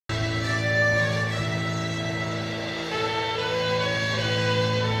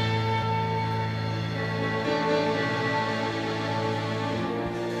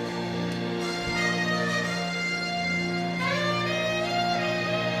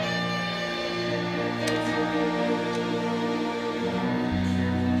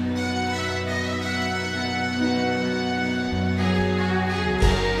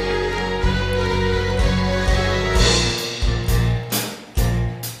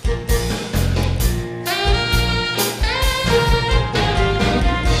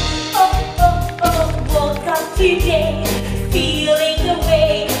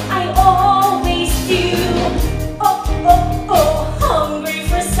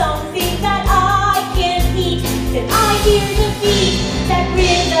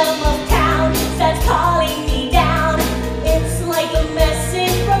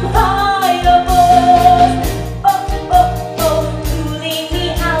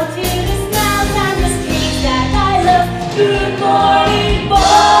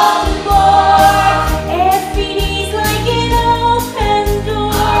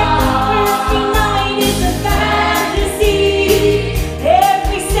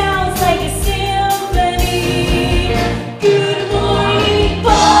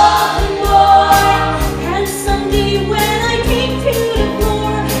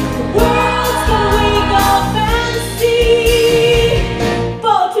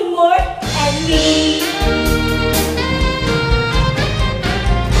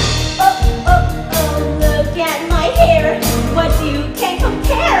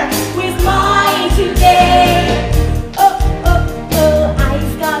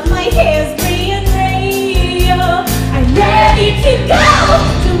ready to go.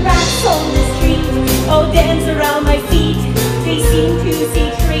 To rats on the street, oh dance around my feet. They seem to say,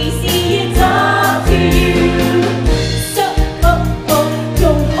 Tracy, it's up to you. So,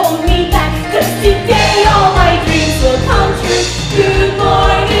 don't hold me back, 'cause today all my dreams will come true. Good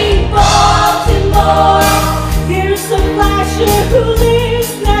morning, Baltimore. There's a flasher who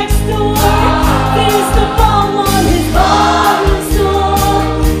lives next door. There's the bomb on his bottom store.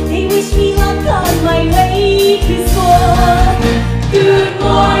 They wish me luck on my way to school. Good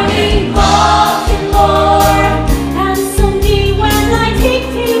morning, Baltimore. And someday when I take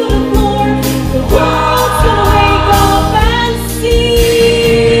to the floor, the world's gonna wake up and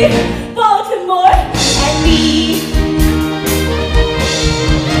see Baltimore and me.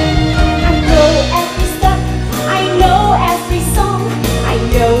 I know every step, I know every song. I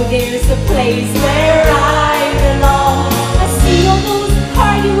know there's a place where I belong. I see all those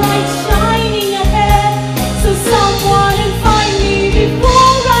party lights shining ahead, so someone and find me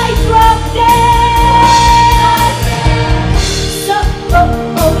before I drop dead. So,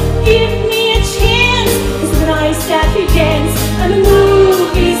 give me a chance, 'cause when I start to dance, I'm a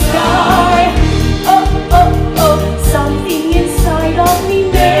movie star. Something inside of me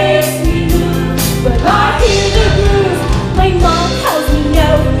makes me move. But I hear the groove, my mom tells me no,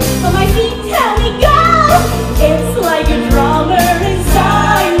 but my feet tell me go. It's like a drummer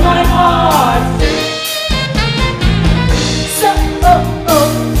inside my heart. So,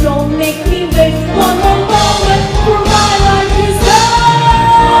 don't make me wait one more moment for my life to start.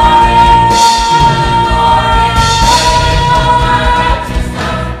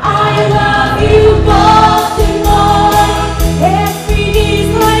 I love you, Baltimore. Every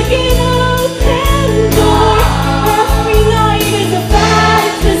day's like an open door. Every night is a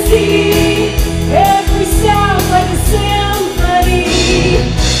fantasy. Every sound like a symphony.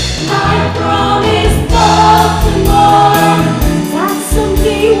 I promise, Baltimore, that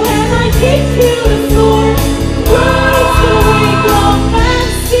someday when I get to the floor, the world's gonna wake up and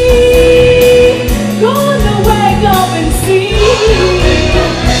see. Gonna wake up and see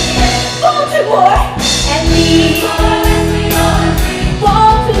Baltimore and me.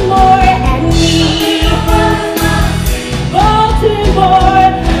 Baltimore and me. Baltimore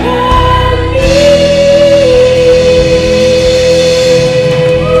and me.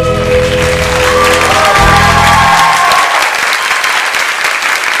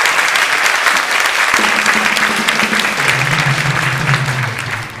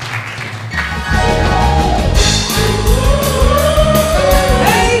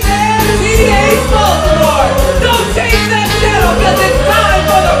 Hey there, teenage Baltimore! Don't chase that shadow, 'cause it's time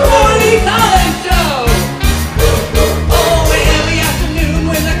for the Corny Collins Show! Oh, every afternoon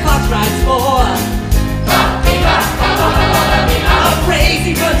when the clock strikes 4, a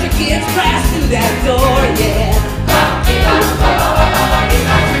crazy bunch of kids crash through that door, yeah.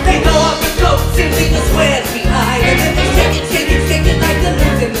 They go off the coats and leave the sweats behind, and then they shake it like they're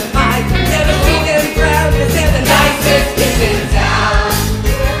losing their mind. Never seen them drown, 'cause they're the nicest kids in town.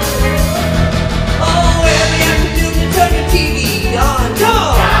 Oh, every afternoon you turn your TV on. Come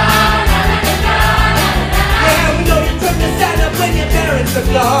on! Yeah, we know you turn the sound up when your parents are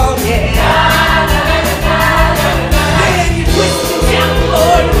gone, yeah. And you twist and shout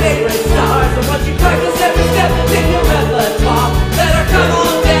for your favorite stars, and once you practice every step in your repertoire, better come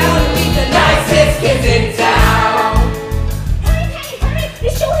on down and meet the nicest kids in town. Hurry! The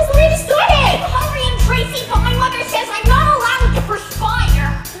show has already started! Hurry, and Tracy, but my mother says I'm not allowed to perspire.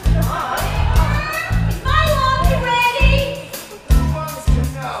 Is my laundry ready? Who wants to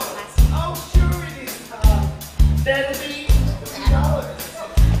know? Oh, sure it is, that'll be $50.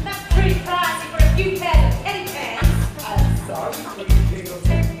 That's pretty pricey for a few pairs of penny pants. I'm sorry for you,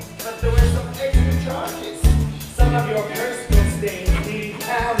 Piggleton, but there were some extra charges. Some of your personal stains need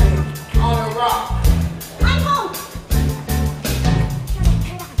pounding on a rock. I won't.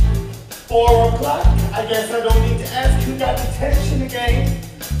 4 o'clock? I guess I don't need to ask who got detention again.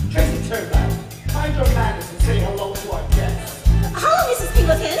 Tracy, turn back. Mind your manners and say hello to our guests. Hello, Mrs.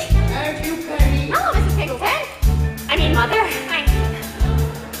 Pinkleton. And you, Penny. Hello, Mrs. Pinkleton. I mean, Mother.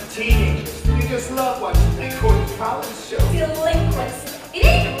 Teenagers, we just love watching the Corny Collins Show. Delinquents. It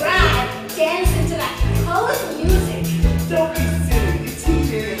ain't right dancing to that colored music. Don't be silly. The TV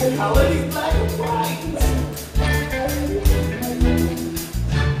is color is black and white.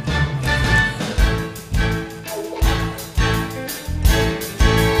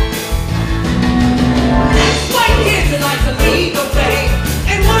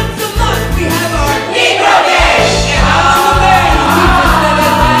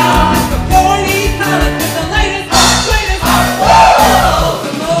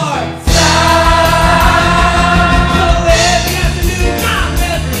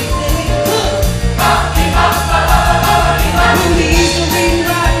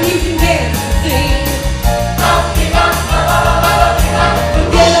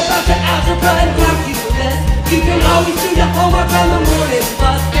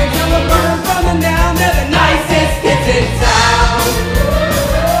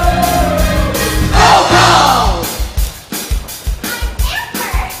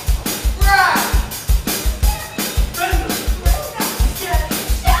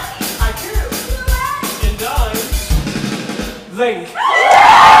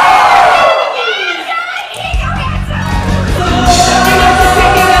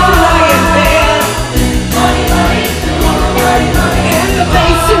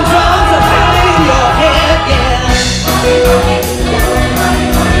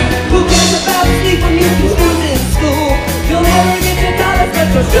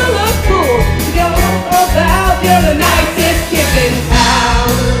 you sure look cool. You're the nicest kids in town.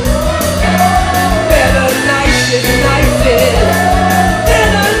 They're the nicest, nicest.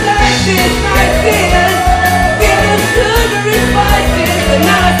 They're the nicest, nicest. Give them sugar and spices. The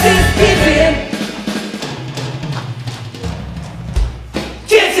nicest kids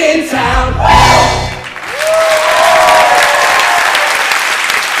in town.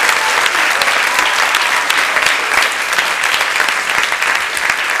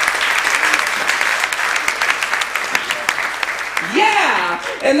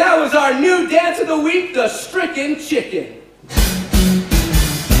 And that was our new dance of the week, the Stricken Chicken.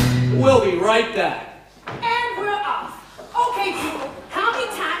 We'll be right back. And we're off. Okay, people, how many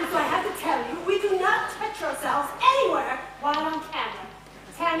times do I have to tell you we do not touch ourselves anywhere while on camera?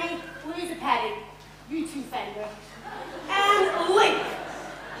 Tammy, Louisa Patty, you two Fender. And Link,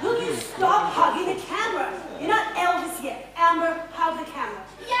 will you stop hugging the camera? You're not Elvis yet. Amber, hug the camera.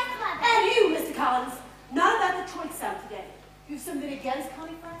 Yes, Mother. And you, Mr. Collins, not about the Detroit Sound today. You have something against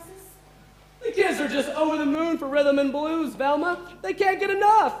Connie Francis? The kids are just over the moon for rhythm and blues, Velma. They can't get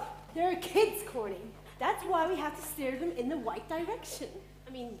enough. They're kids, Corny. That's why we have to steer them in the right direction.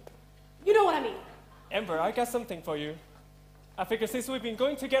 I mean, you know what I mean. Amber, I got something for you. I figure since we've been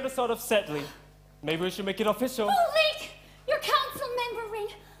going together sort of sadly, maybe we should make it official. Oh, Link! Your council member ring.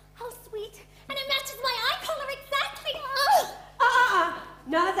 How sweet. And it matches my eye color exactly.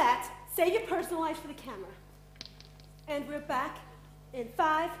 None of that. Save your personal life for the camera. And we're back in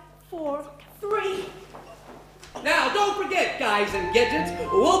 5, 4, 3. Now, don't forget, guys and gadgets,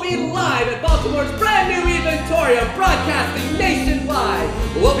 we'll be live at Baltimore's brand new Eventorium, broadcasting nationwide.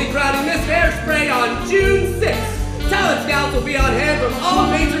 We'll be crowning Miss Hairspray on June 6th. Talent scouts will be on hand from all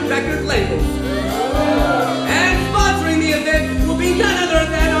major record labels. And sponsoring the event will be none other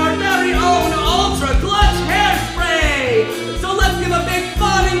than our very own Ultra Clutch Hairspray. So let's give a big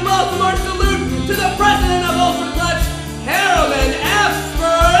fawning Baltimore salute to the president of Ultra Clutch, Harriman F.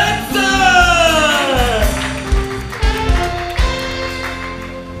 Spritzer!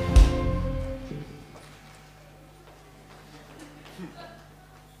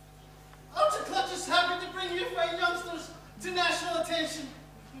 Ultra Clutch is happy to bring you fine youngsters to national attention.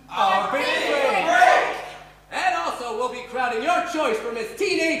 Our big break! And also, we'll be crowning your choice for Miss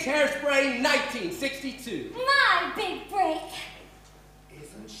Teenage Hairspray 1962. My big break.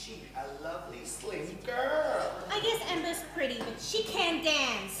 Isn't she a lovely slim girl? I guess Amber's pretty, but she can't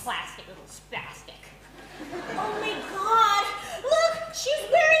dance. Plastic little spastic. Oh my god! Look! She's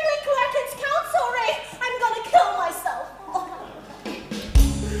wearing Link Larkin's council ring! I'm gonna kill myself!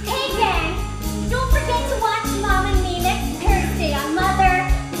 Hey, gang. Don't forget to watch Mom and me next Thursday on Mother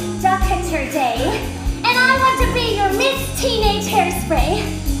Duck Hunter Day. And I want to be your Miss Teenage Hairspray.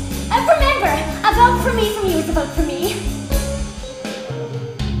 And remember, a vote for me from you is a vote for me.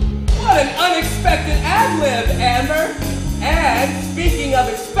 What an unexpected ad-lib, Amber! And speaking of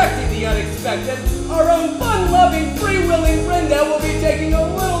expecting the unexpected, our own fun-loving, free-willing Brenda will be taking a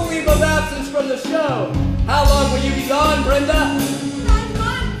little leave of absence from the show. How long will you be gone, Brenda? 9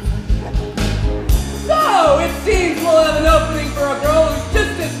 months. So, it seems we'll have an opening for a girl who's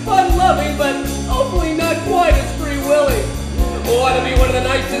just as fun-loving, but hopefully not quite as free-willing. Want to be one of the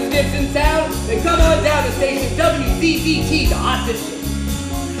nicest kids in town? Then come on down to station WZZT to audition.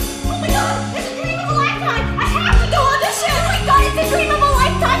 Oh my god, it's a dream of a lifetime! I have to go audition! Oh my god, it's a dream of a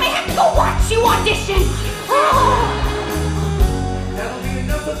lifetime! I have to go watch you audition! That'll be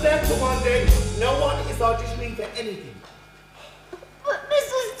enough of that for one day. No one is auditioning for anything. But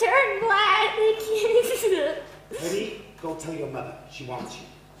Mrs. Turnblad, Penny, go tell your mother. She wants you.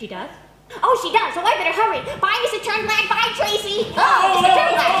 She does? oh, she does, so I better hurry. Bye, Mr. Turnblad. Bye, Tracy. Oh, Mr.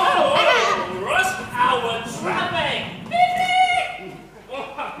 Turnblad. Rush hour traffic!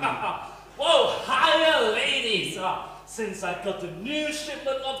 Whoa, hiya, ladies! Since I got the new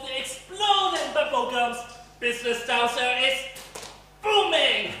shipment of the exploding bubblegums, business down there is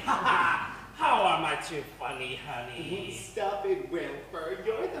booming! How am I too funny, honey? Stop it, Wilbur.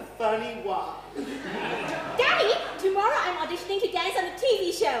 You're the funny one. Daddy, tomorrow I'm auditioning to dance on the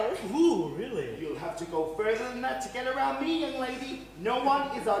TV show. Ooh, really? You'll have to go further than that to get around me, young lady. No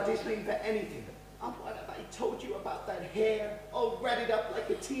one is auditioning for anything. What have I told you about that hair? All ratted up like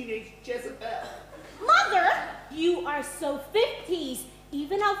a teenage Jezebel. Mother, you are so 50s.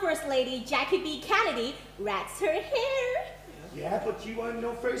 Even our First Lady, Jackie B. Kennedy, rats her hair. Yeah, but you aren't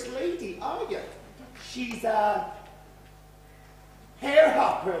no first lady, are you? She's a hair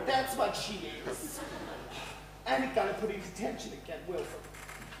hopper. That's what she is. And it gotta put in detention again, Wilbur.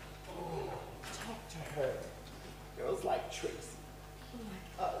 Oh, talk to her. Girls like Tracy,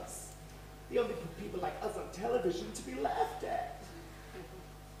 like us. They only put people like us on television to be laughed at.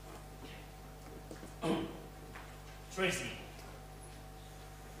 Tracy,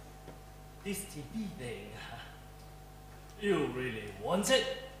 this TV thing, you really want it?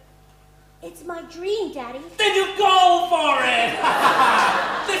 It's my dream, Daddy. Then you go for it!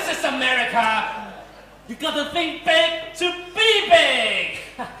 This is America! You gotta think big to be big!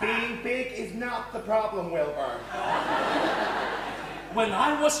 Being big is not the problem, Wilbur. When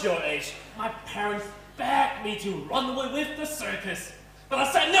I was your age, my parents begged me to run away with the circus. But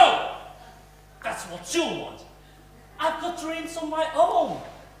I said no! That's what you want. I've got dreams of my own.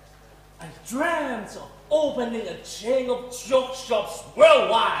 I dreamt of opening a chain of joke shops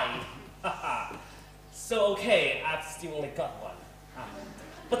worldwide. So okay, I've still only got one.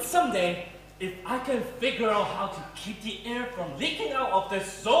 But someday, if I can figure out how to keep the air from leaking out of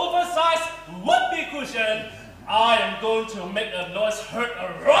this oversized whoopee cushion, I am going to make a noise heard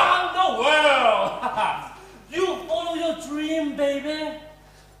around the world. You follow your dream, baby.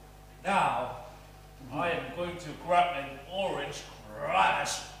 Now, I am going to grab an orange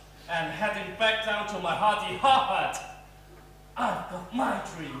crush and heading back down to my hearty hut. I've got my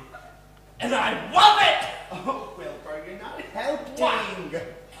dream. And I love it! Oh, Wilbur, you're not helping.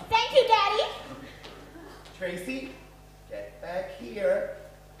 Thank you, Daddy. Tracy, get back here.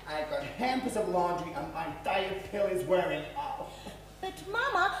 I got hampers of laundry and my diet pill is wearing off. But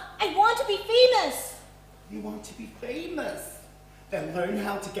Mama, I want to be famous. You want to be famous? Then learn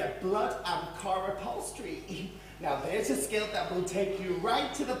how to get blood out of car upholstery. Now there's a skill that will take you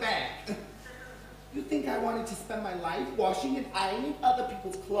right to the bank. You think I wanted to spend my life washing and ironing other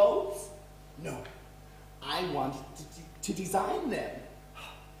people's clothes? No, I wanted to design them.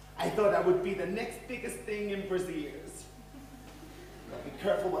 I thought I would be the next biggest thing in Braziers. Now be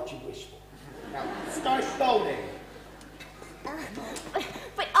careful what you wish for. Now start voting.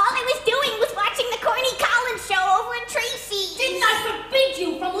 But all I was doing was watching the Corny Collins show over in Tracy. Didn't I forbid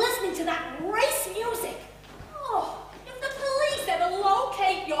you from listening to that race music? Oh, if the police ever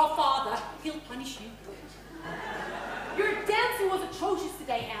locate your father, he'll punish you. Your dancing was atrocious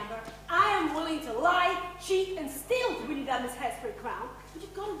today, Amber. I am willing to lie, cheat, and steal to win you that Miss Hairspray crown, but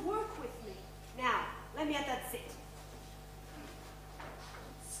you've got to work with me. Now, let me have that sit.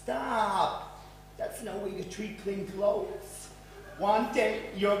 Stop. That's no way to treat clean clothes. One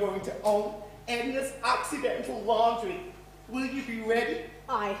day you're going to own endless accidental laundry. Will you be ready?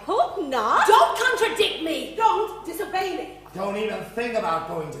 I hope not. Don't contradict me. Don't disobey me. Don't even think about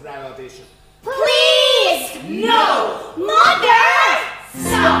going to that audition. Please! No! Mother!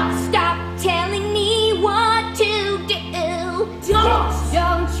 Stop telling me what to do.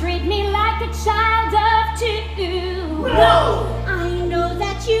 Don't treat me like a child of two. No! I know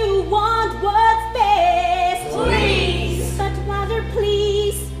that you want what's best. Please! But Mother,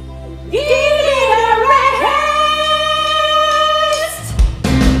 please, give it a rest.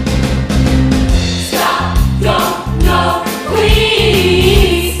 Stop, don't, no,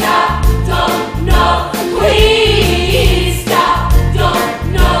 please. Stop, don't, no, please. Stop,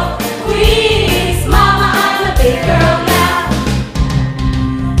 don't, no, please. Mama, I'm a big girl now.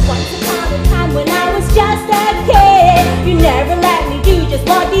 Once upon a time when I was just a kid, you never let me do just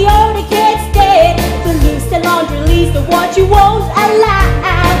what the older kids did. The loose and laundry leaves the what you won't allow.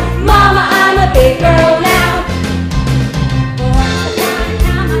 Mama, I'm a big girl now. Once upon a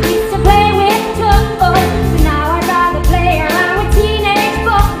time I used to play with toys, but now I'd rather play around with teenage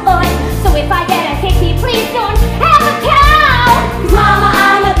boys. So if I get a hickey, please don't have a cow. Mama,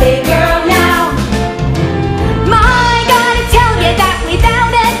 I'm a big girl now. I gotta tell you that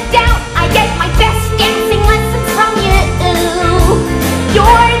without a doubt, I get my best dancing lessons from you.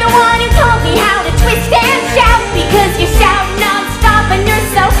 You're the one who taught me how to twist and shout, because you shout non-stop and you're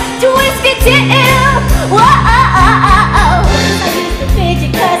so twisted too.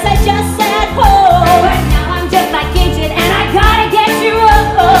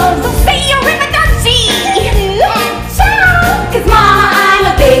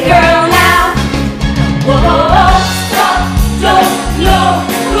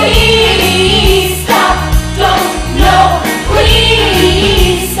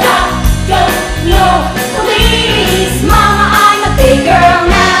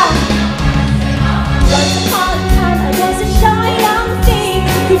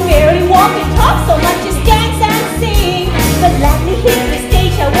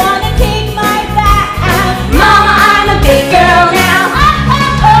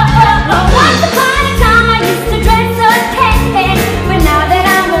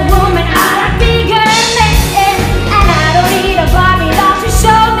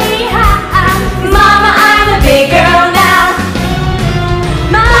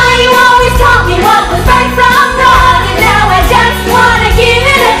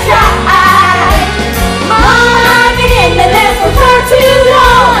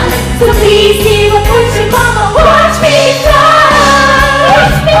 Please give a push and mama, watch me fly.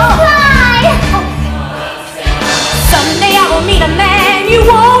 Watch me fly. Someday I will meet a man you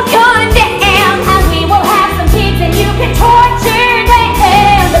won't condemn, and we will have some kids and you can torture them.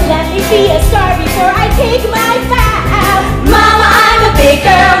 But let me be a star before I take my vow. Mama, I'm a big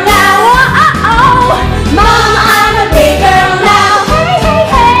girl now. Oh, Mama, I'm a big girl now. Hey,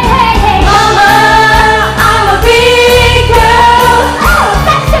 hey, hey, hey, hey. Mama, I'm a big girl. Oh,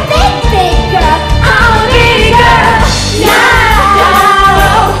 that's a big, big girl. I'm a big girl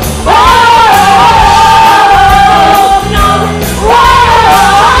now. Oh, no. Whoa.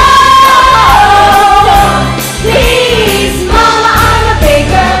 Please, Mama, I'm a big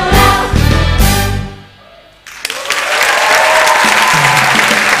girl now.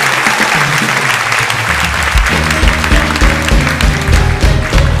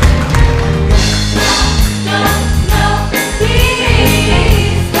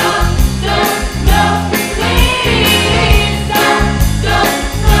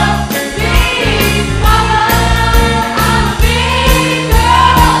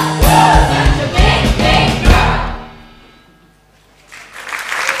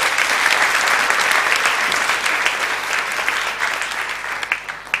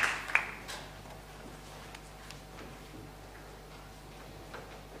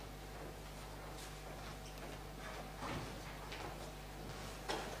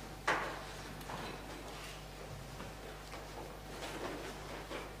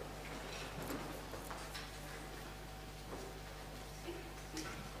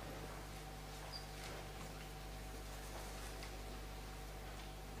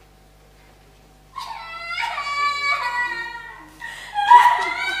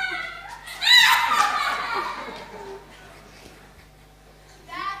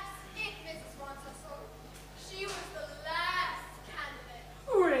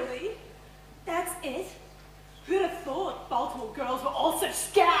 Really? That's it? Who'd have thought Baltimore girls were all such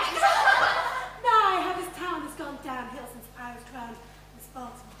skags? Nah, how this town has gone downhill since I was drowned with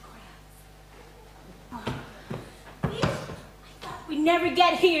Baltimore crabs. We never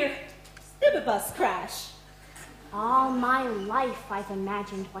get here. Stupid bus crash. All my life I've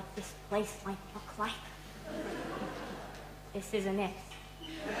imagined what this place might look like. This isn't it.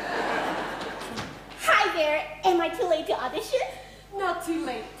 Hi there. Am I too late to audition? Not too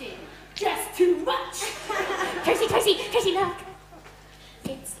late, dear. Just too much. Tracy, look.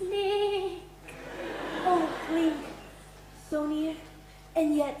 It's Nick. Oh, Link. So near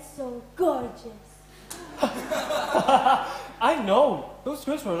and yet so gorgeous. I know. Those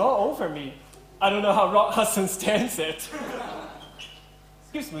scripts were all over me. I don't know how Rock Hudson stands it.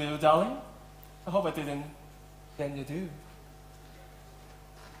 Excuse me, little darling. I hope I didn't then you do.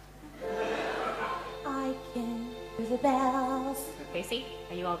 I can hear the bells. Tracy,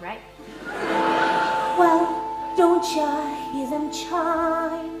 are you all right? Well, don't you hear them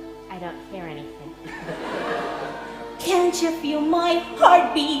chime? I don't hear anything. Can't you feel my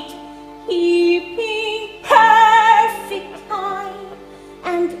heartbeat keeping perfect time?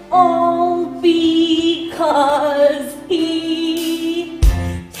 And all because he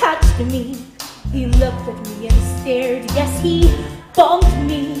touched me. He looked at me and stared. Yes, he bumped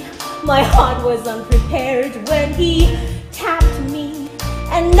me. My heart was unprepared when he tapped me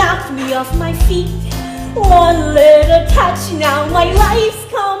and knocked me off my feet. One little touch, now my life's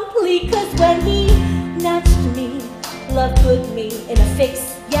complete. 'Cause when he nudged me, love put me in a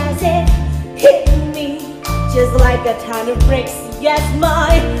fix. Yes, it hit me just like a ton of bricks. Yes,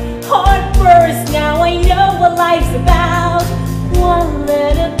 my heart burst. Now I know what life's about. One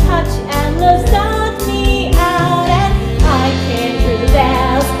little touch and love knocked me out. And I can't hear the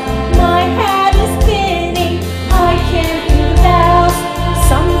bells. My head is spinning. I can't hear the bells.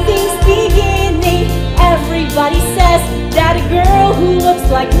 Something's beginning. Everybody says that a girl who looks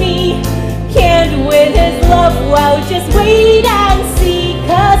like me can't win his love. Well, just wait and see.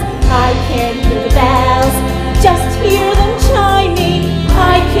 'Cause I can't hear the bells. Just hear them chiming.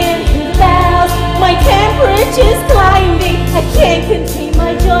 I can't hear the bells. My temperature's climbing. I can't contain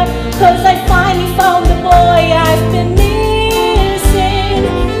my joy. 'Cause I finally found the boy I've been missing.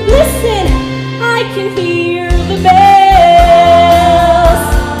 Listen, I can hear the bells.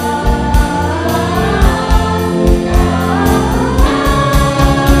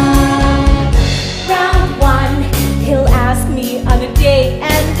 Round one, he'll ask me on a date.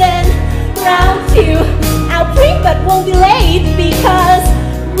 And then round two, I'll bring but won't be late. Because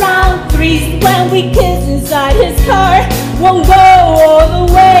round three's when we kiss inside his car. Won't go all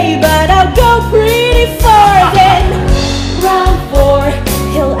the way, but I'll go pretty far. Then round four,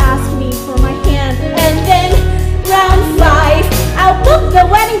 he'll ask me for my hand. And then round five, I'll book the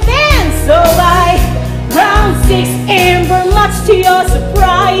wedding band. So a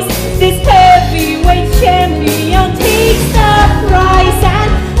surprise. This heavyweight champion takes the prize,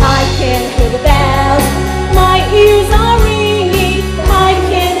 and I can hear the bells. My ears are ringing. I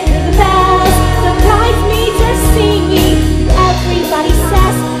can hear the bells. The bridesmaids are singing. Everybody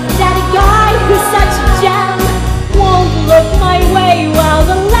says that a guy who's such a gem won't look my way while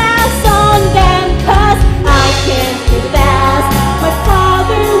the laughs on them. 'Cause I can hear the bells. My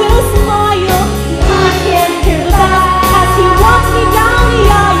father will smile. I can hear the bells as he walks me down the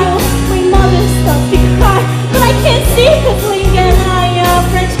aisle. My mother starts to cry, but I can't see 'cause Ling and I are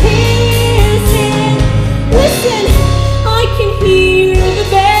French kissing. Listen, I can hear the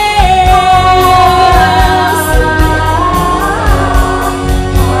bells.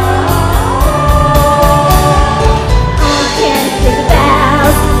 I can hear the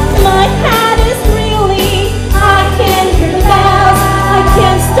bells. My head is reeling. I can hear the bells. I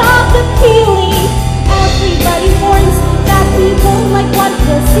can't stop the feeling. Everybody warns that he won't like what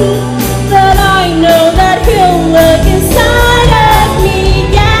he'll see, but I know that he'll look inside of me.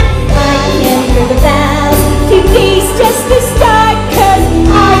 Yeah, I can hear the bells. Today's just the start, 'cause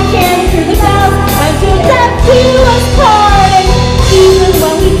I can hear the bells until death do us part. And even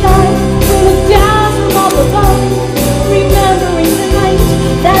when we die, we look down from all above, remembering the night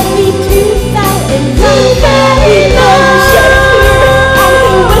that we two fell in love. Very low Shakespeare, and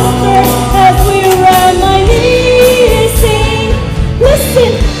he whispers as we reminiscing.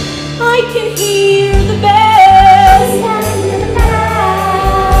 Listen, I can hear the bells.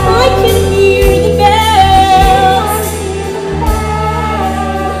 I can hear the bells.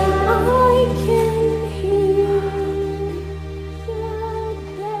 I can hear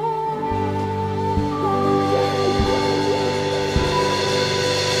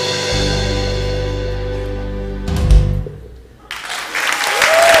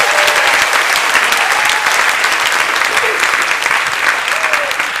the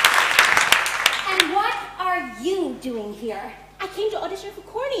And what are you doing here? I came to audition for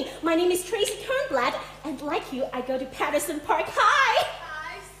Corny. My name is Tracy Turnblad, and like you, I go to Patterson Park High.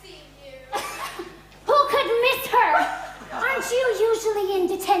 I've seen you. Who could miss her? Aren't you usually in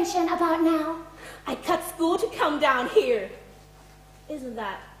detention about now? I cut school to come down here. Isn't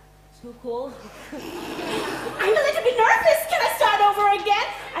that too cool? I'm a little bit nervous. Can I start over again?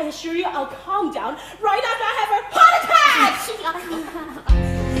 I assure you I'll calm down right after I have a heart attack.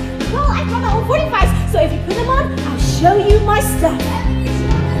 Well, I brought my own 45s, so if you put them on, I'll show you my stuff.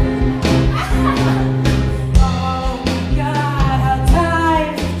 Oh my God, how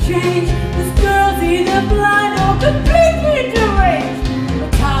times have changed. This girl's either blind or completely deranged. The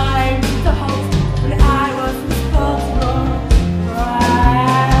time to hope when I was responsible.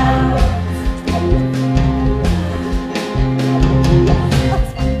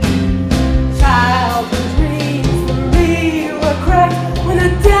 Childhood dreams for me were cracked when the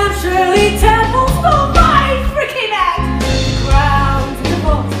damn Shirley Temple stole my freaking act. Ground to the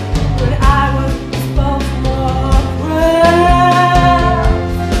vault when I was responsible.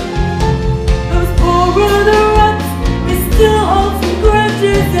 Those poor runner-ups, we still hold some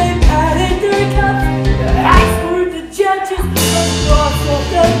grudges. They patted their cups. The ice were the judges. Across all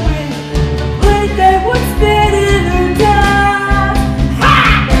the wind, the blade they would spit in her dust. Ha!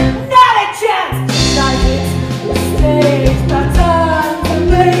 Not a chance! Like it, the stage, by time, the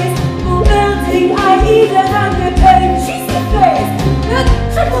race, momenting, I eat and I'm the pain. She's the face, the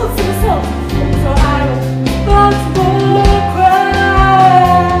triple suicide. So I was responsible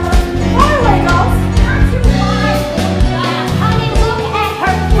crowd. Highway girls, Aren't you wise? Honey, look at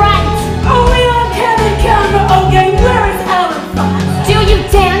her front. only on Kevin camera. Okay, where is Alan Fox? Do you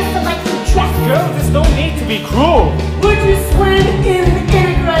dance like you dress? Girl, there's no need to be cruel. Would you swim in the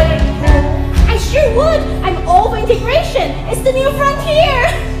integrated pool? I sure would. I'm all for integration. It's the new frontier.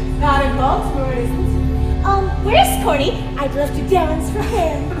 Not in Baltimore, is it? Where's Corny? I'd love to dance for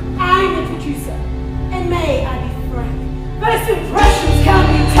him. I'm the producer, and may I be frank, first impressions can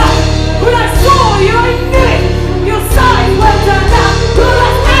be tough. When I saw you, I knew it. Your size went down, your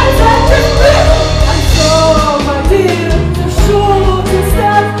answer just blew. I saw, my dear, the short and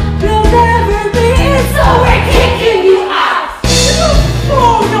stuff. You'll never be in, so we're kicking you out. You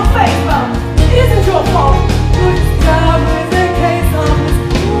throw your face up. It isn't your fault. You're just down with the case on this.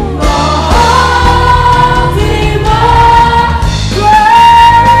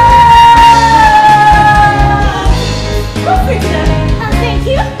 Thank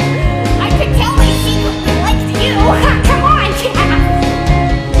you. I could tell my secret liked you. Come on.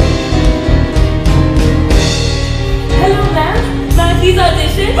 Hello, ma'am. Maggie's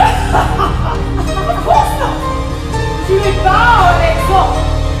audition? Of course not. Tu es pas un exemple.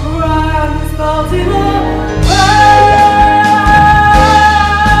 Around this Baltimore.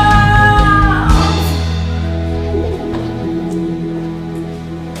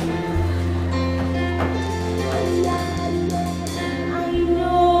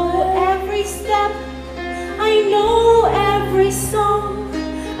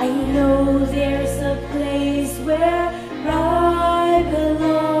 there's a place where I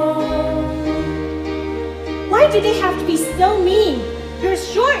belong. Why do they have to be so mean? You're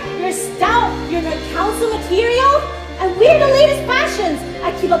short, you're stout, you're not council material. I wear the latest fashions.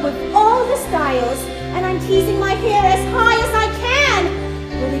 I keep up with all the styles. And I'm teasing my hair as high as I can.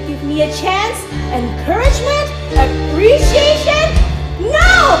 Will they give me a chance? Encouragement? Appreciation?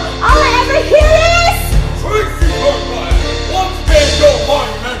 No! All I ever hear is... Tracy Cartwright, once again your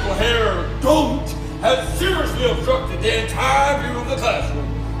monumental hair don't has seriously obstructed the entire view of the classroom.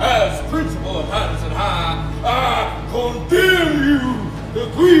 As principal of Patterson High, I condemn you to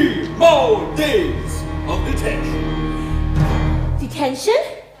 3 more days of detention. Detention?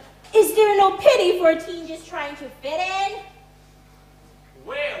 Is there no pity for a teen just trying to fit in?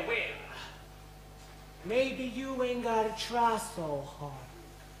 Well. Maybe you ain't gotta try so hard.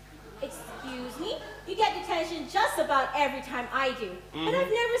 Excuse me? You get detention just about every time I do. And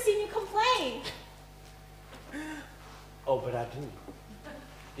I've never seen you complain. Oh, but I do.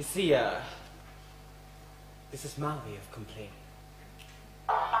 You see, this is my way of complaining.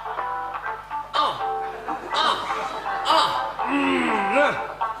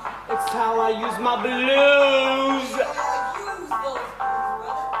 It's how I use my blues.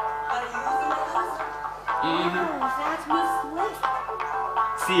 That's Miss Swift.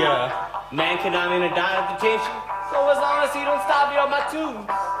 See, man cannot in a die of detention. So as long as he don't stop me on my tune.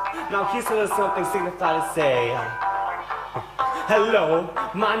 Now here's a little something signify to say. Hello,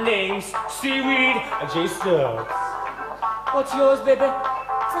 my name's Seaweed J. Stubbs. What's yours, baby?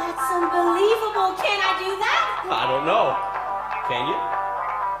 That's unbelievable. Can I do that? I don't know. Can you?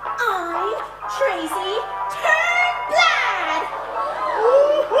 I'm Tracy Turnblad.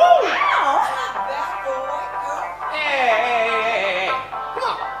 Ow! Hey. Come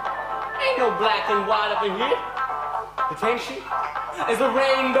on. Ain't no black and white up in here. Detention is a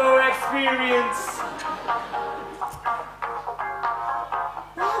rainbow experience.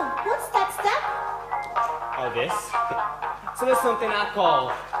 Wow, what's that step? Oh, this? So there's something I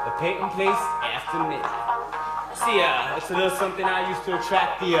call the painting place after midnight. See, it's a little something I used to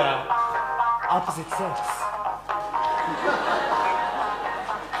attract the, opposite sex.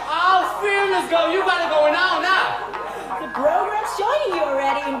 Oh, fearless girl, you got it going on now. The program's showing you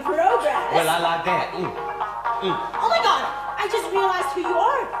already in progress. Well, I like that. Oh my God, I just realized who you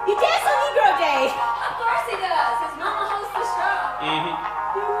are. You dance on Negro Day. Of course he does. His mama hosts the show.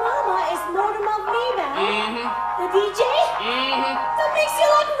 Your mama is Mortimer Maybell. The DJ? That makes you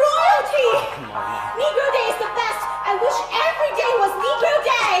like royalty. Come on now. Negro Day is the best. I wish every day was Negro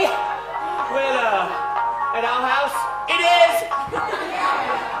Day. Well, at our house, it is.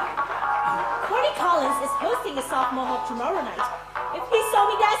 Corny Collins is hosting a sophomore hop tomorrow night. If he saw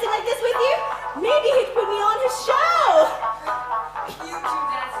me dancing like this with you, maybe he'd put me on his show. You two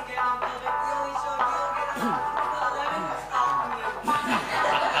dance again in public. The only show you'll get on is 11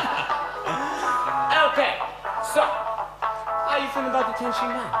 Okay, so, how you feeling about detention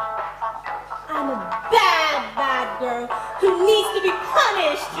now? I'm a bad girl who needs to be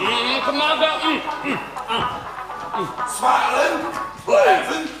punished. Come on, girl. Smiling,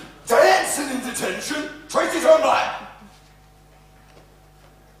 laughing, dancing in detention, Tracy Turnblad.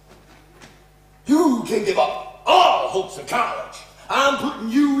 You can give up all hopes of college. I'm putting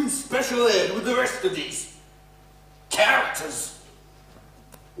you in special ed with the rest of these characters.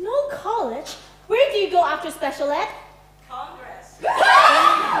 No college? Where do you go after special ed? Congress. Okay,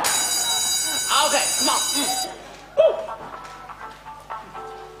 come on.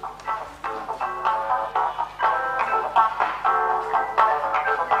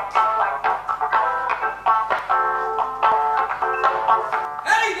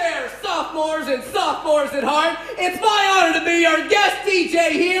 Hey there, sophomores and sophomores at heart. It's my honor to be your guest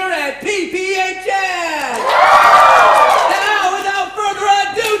DJ here at PPHS. Now, without further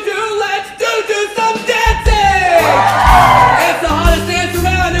ado, let's do some dancing. It's the hottest dance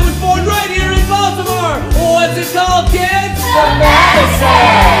around. It was born right here in Baltimore. What's it called, kids? The Madison.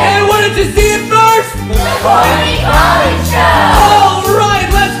 And why did you see it first? The Corny Collins Show. All right,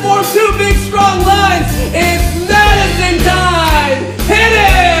 let's form 2 big strong lines. It's Madison time. Hit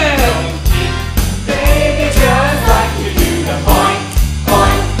it! Baby, just like you do the point.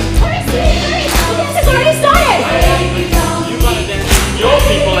 Hurry, the dance has already started. You gotta dance with your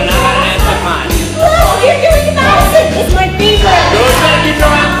people and I gotta dance with mine. Look, you're doing the Madison. It's my favorite. You better keep your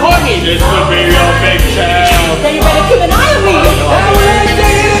eye on me. This will be your big show. Then you better keep an eye on me. And when I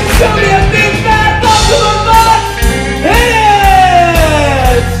say it, it's gonna be a big fat Baltimore butt. Hit it!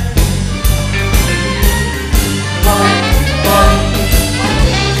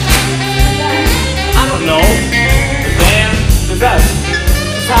 I don't know. The band, the best.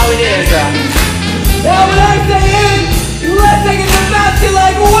 That's how it is.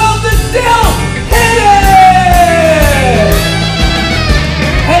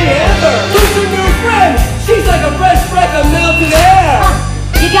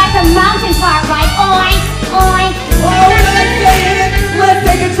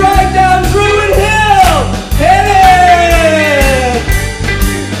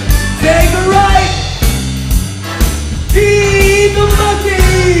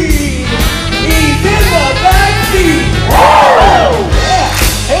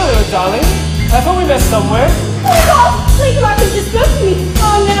 Haven't we met somewhere? Oh, please, Larkin just spoke to me.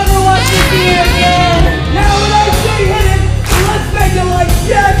 I'll never want to see her again. Now when I say hit it, let's make it like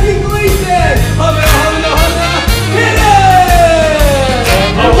Jackie Gleason! Humma, humma, humma, hit it!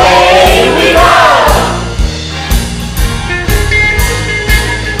 And away we go!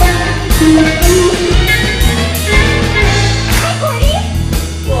 Hi, Cordy.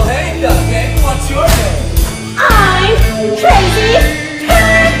 Well, hey, Duckhead, what's your name? I'm Tracy.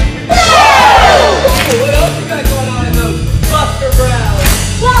 What else you got going on in those Buster Browns?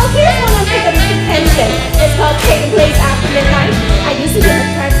 Well, here's one I'm picking up attention. It's called Taking Place After Midnight. I used to get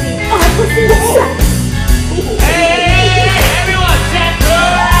attracted 5% of sex. Hey, everyone, check her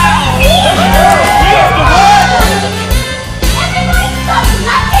out! Everyone, stop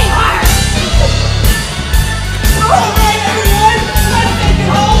laughing hard! All right, everyone, let's take it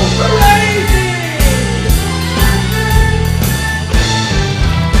home crazy!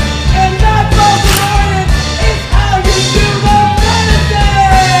 And that's all the morning. It's how you do the medicine!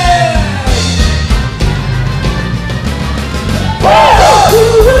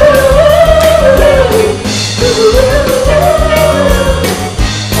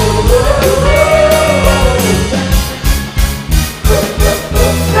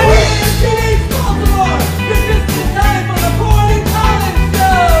 Today's Baltimore, you're just in time for the Corny Collins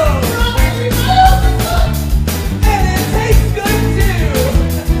Show! And it tastes good too!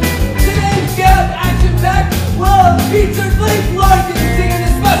 Today's guest, action-packed, will feature Blake Larkin singing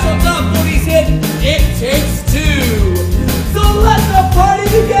his special top 40s hit, It Takes Two! So let the party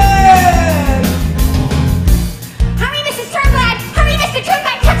begin! Hurry, Mrs. Turnblad! Hurry, Mr.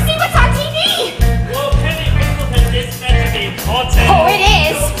 Turnblad! Come see what's on TV! Well, Penny, look at this meant to be important. Oh, it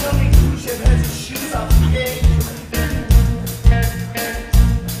is! Don't tell me Khrushchev has his shoes off the game.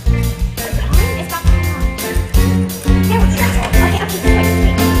 It's not going on. There we go. Okay, I'll keep it quick.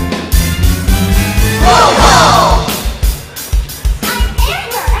 I'm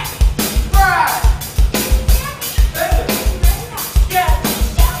Amber!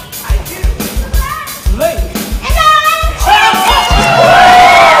 Link. And I'm Tracy!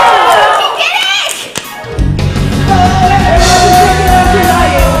 She did it!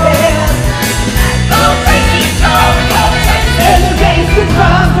 Go Tracy, go Tracy! And the gangster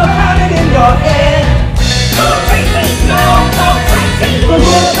crimes are counted in your head. Go Tracy, go Tracy!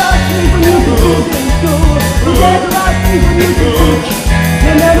 Forget about sleeping you can lose in school. Forget about sleeping you can teach.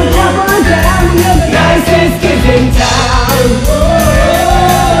 You never travel down when you're the nicest kids in town.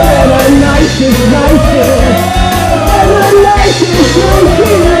 And the nicest, nicest. And the nicest,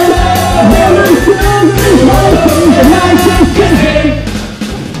 nicest. And the children's nicest, the nicest kids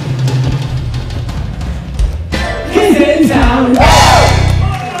in town.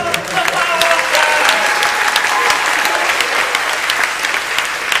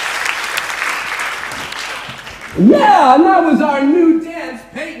 Yeah, and that was our new dance,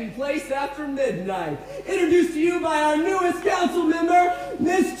 Peyton Place After Midnight. Introduced to you by our newest council member,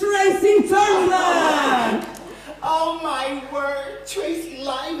 Miss Tracy Turnblad. Oh my word, Tracy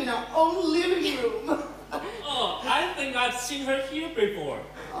live in our own living room. Oh, I think I've seen her here before.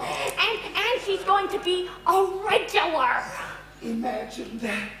 And she's going to be a regular. Imagine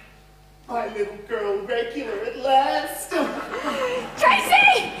that. My little girl regular at last.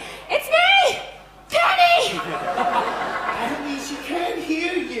 Tracy! It's me! Penny! Annie, she can't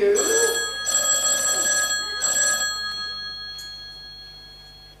hear you.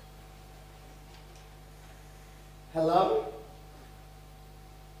 Hello?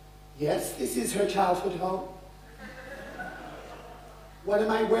 Yes, this is her childhood home. What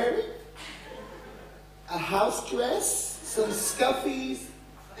am I wearing? A house dress, some scuffies,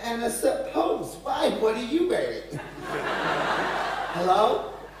 and a suppose. Why, what are you wearing?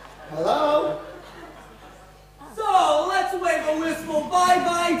 Hello? Hello? So, let's wave a wistful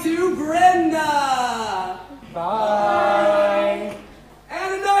bye-bye to Brenda. Bye.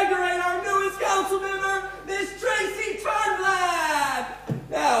 And inaugurate our newest council member, Miss Tracy Turnblad.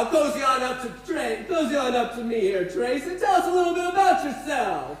 Now, cozy on up to me here, Tracy. Tell us a little bit about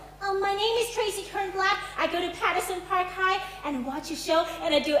yourself. My name is Tracy Turnblad. I go to Patterson Park High and watch a show,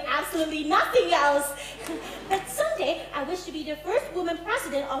 and I do absolutely nothing else. But someday, I wish to be the first woman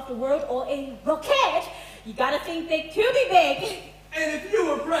president of the world or a rocket. You gotta think big to be big. And if you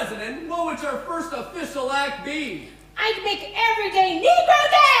were president, what would your first official act be? I'd make every day Negro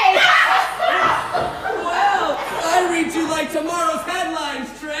Day! Well, I read you like tomorrow's headlines,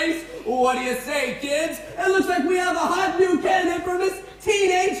 Trace. What do you say, kids? It looks like we have a hot new candidate for Miss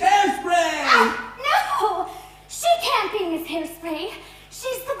Teenage Hairspray. No! She can't be Miss Hairspray.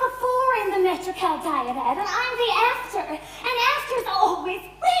 She's the before in the Metrocal Diet, and I'm the after. And afters always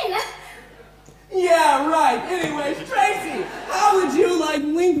win. right. Anyways, Tracy, how would you like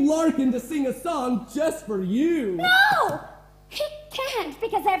Link Larkin to sing a song just for you? No! He can't,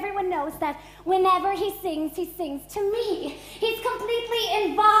 because everyone knows that whenever he sings to me. He's completely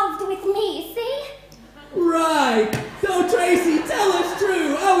involved with me, see? Right. So, Tracy, tell us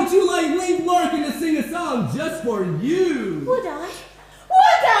true. How would you like Link Larkin to sing a song just for you? Would I?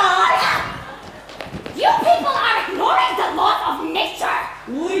 Would I? You people are ignoring the laws of nature!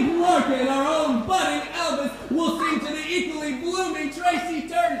 Link Larkin, our own budding Elvis, will sing to the equally blooming Tracy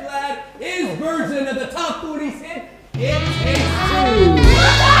Turnglad his version of the top 40s hit, It Takes Two.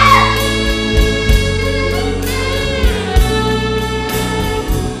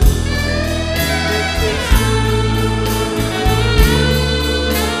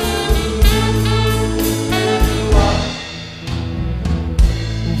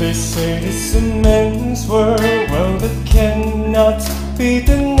 They say it's a man's world, well, that cannot be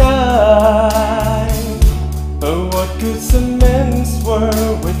denied. But what good's a man's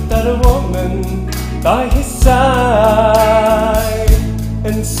world without a woman by his side?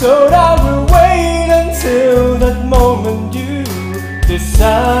 And so I will wait until that moment you decide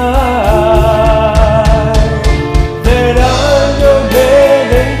that I'm your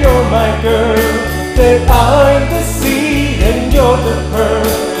man and you're my girl, that I'm the seed and you're the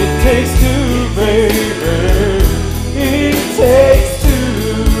pearl. It takes two, baby. It takes two.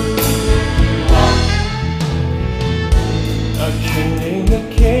 A king ain't a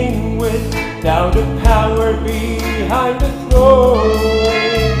king without the power behind the throne.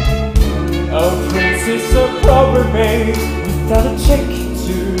 A prince is a proper babe without a check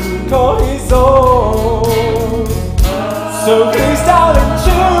to call his own. So please, darling,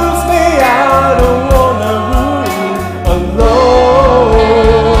 choose me. I don't wanna rule alone.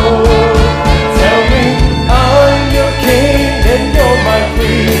 Tell me I'm your king and you're my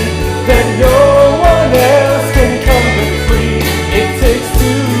queen, then no one else can come between. It takes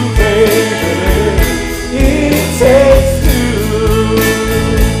two, baby. It takes two.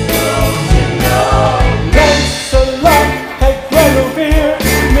 Lancelot had Guinevere,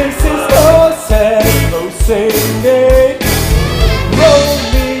 Mrs. Dorset, singing.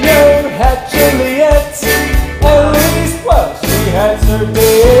 Romeo had Juliet, at least, well, she has her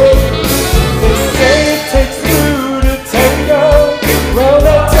day. They say it takes two to tango, well,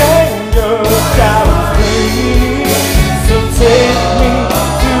 that tango shall free. So take me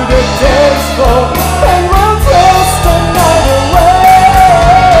to the dance floor and we'll dance the night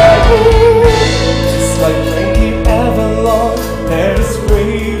away. Just like Frankie Avalon, Paris'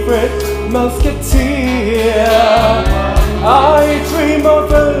 favorite musketeer, I dream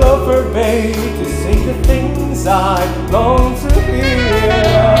of a lover, babe, to say the things I long to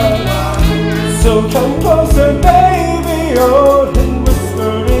hear. So come closer, baby, oh, and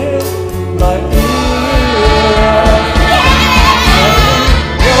whisper in my ear.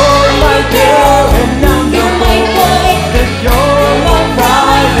 You're my girl and I'm your boy, that you're my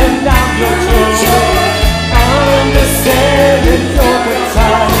pride and I'm your joy. I'm the sand and you're the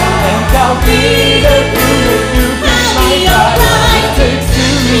tide, and I'll be the blue if you be my guide. It takes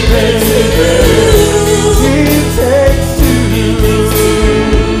two, baby. It takes two.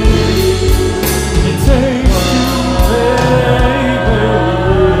 It takes two, baby.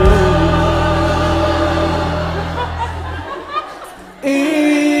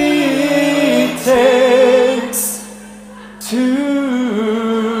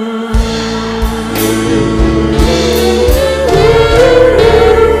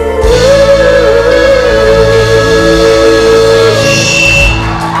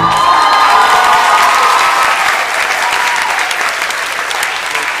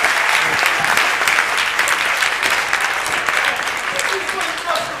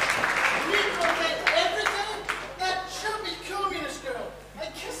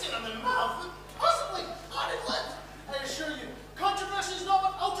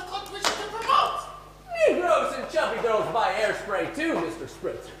 Negroes and chubby girls buy Hairspray too, Mr.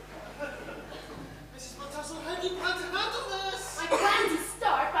 Spritzer. Mrs. Montasso, how do you plan to handle this? I plan to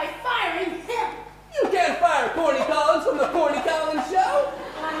start by firing him. You can't fire Corny Collins from the Corny Collins Show.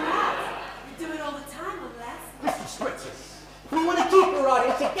 Why not? You do it all the time, unless. Mr. Spritzer, if we want to keep our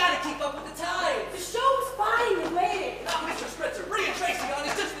audience, you gotta keep up with the times. The show's fine and waiting. Now, Mr. Spritzer, bringing Tracy on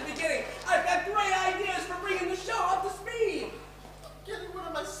is just the beginning. I've got great ideas for bringing the show up to speed. Getting rid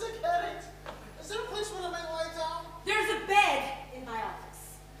of my sick headaches. Is there a place where I may lie down? There's a bed in my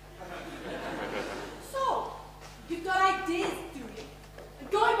office. So, you've got ideas, do you? And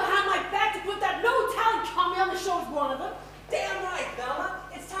going behind my back to put that no talent comedy on the show is one of them. Damn right, Velma.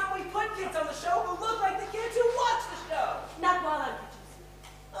 It's time we put kids on the show who look like the kids who watch the show. Not while I'm producing.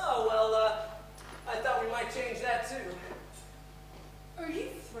 Oh, well, I thought we might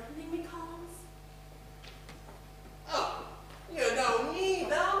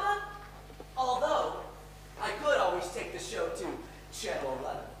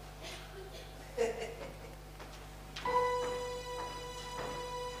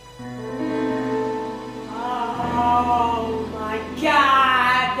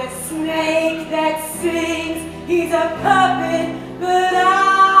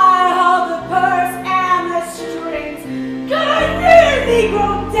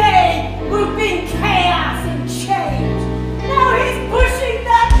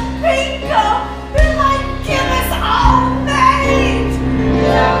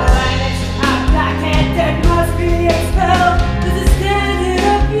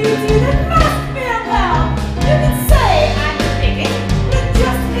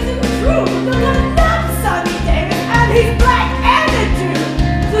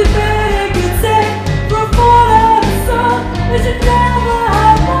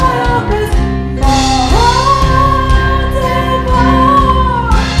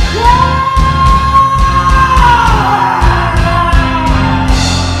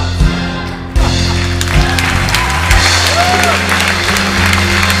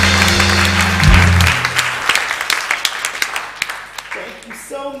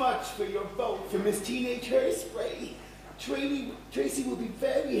Tracy will be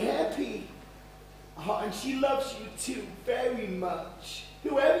very happy. Oh, and she loves you too very much,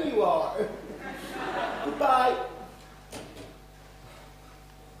 whoever you are. Goodbye.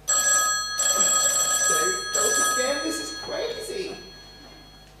 There it goes again. This is crazy.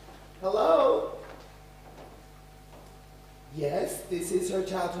 Hello? Yes, this is her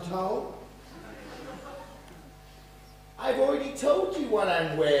childhood home. I've already told you what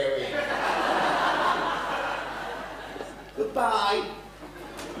I'm wearing. Goodbye.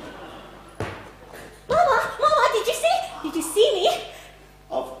 Mama, did you see me?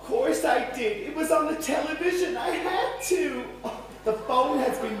 Of course I did. It was on the television. I had to. Oh, the phone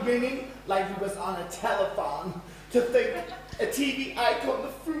has been ringing like it was on a telephone. To think, a TV icon, the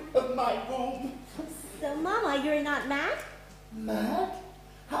fruit of my womb. So, Mama, you're not mad? Mad?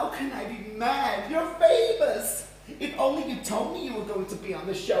 How can I be mad? You're famous. If only you told me you were going to be on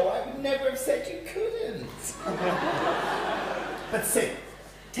the show, I would never have said you couldn't. But Sid,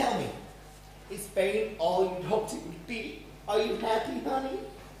 tell me, is fame all you'd hoped it would be? Are you happy, honey?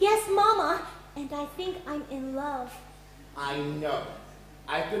 Yes, Mama, and I think I'm in love. I know.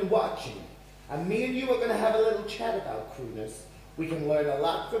 I've been watching. And me and you are going to have a little chat about crooners. We can learn a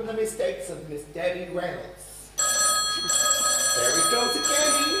lot from the mistakes of Miss Debbie Reynolds. There it goes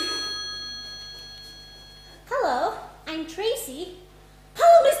again. Hello, I'm Tracy.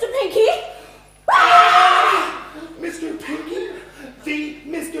 Hello, Mr. Pinky. Mr. Pinky? The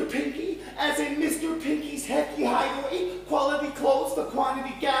Mr. Pinky? As in Mr. Pinky's hefty hideaway? Quality clothes for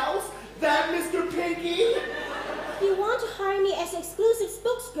quantity gals? That Mr. Pinky? You want to hire me as exclusive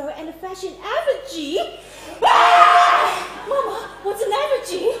spokesgirl and a fashion averagee? Mama, what's an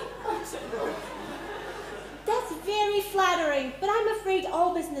averagee? That's very flattering, but I'm afraid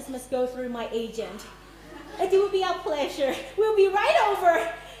all business must go through my agent. It will be our pleasure. We'll be right over.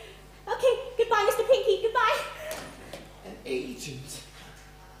 Okay, goodbye, Mr. Pinky. Goodbye. An agent?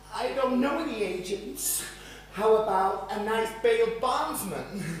 I don't know any agents. How about a nice bail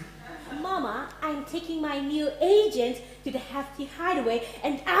bondsman? Mama, I'm taking my new agent to the hefty hideaway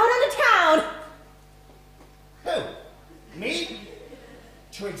and out on the town. Who? Me?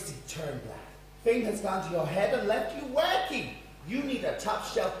 Tracy Turnblad. Fame has gone to your head and left you wacky. You need a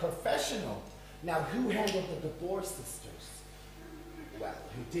top-shelf professional. Now, who handled the divorce sisters? Well,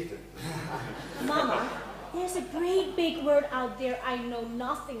 who didn't? Mama, there's a great big word out there I know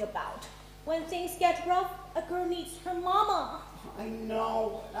nothing about. When things get rough, a girl needs her mama. I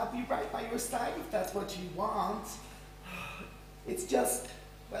know. I'll be right by your side if that's what you want. It's just,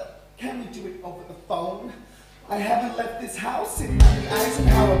 well, can we do it over the phone? I haven't left this house sitting on the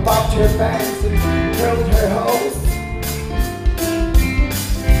Eisenhower, bobbed her bangs and curled her hose.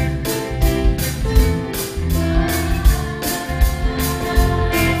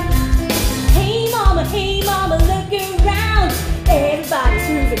 Hey mama, look around. Everybody's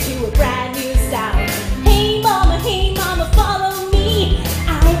moving to a brand new sound. Hey mama, follow me. I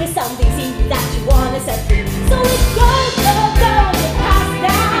hear something in you that you wanna set free. So let's go, get past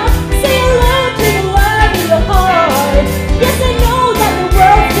now. Say hello to the love in your heart. Yes, I know that the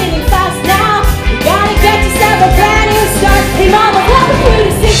world's spinning fast now. You gotta get yourself a brand new start. Hey mama, welcome to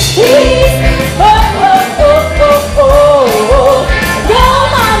the 60s. Oh, oh, oh, oh, oh, oh. Go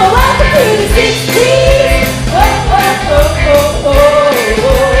mama, welcome to the 60s.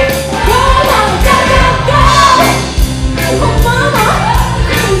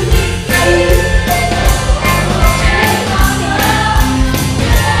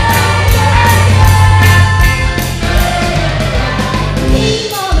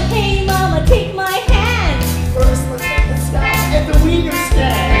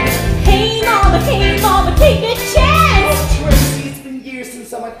 Take a chance! Tracy, it's been years since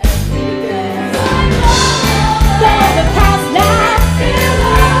someone asked me to dance. Go the past now,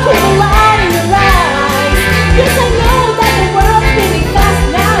 to the light in your eyes. Yes, I know that the world's spinning fast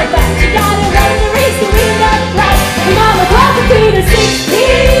now, but you gotta run the race to win the prize. And mama, welcome to the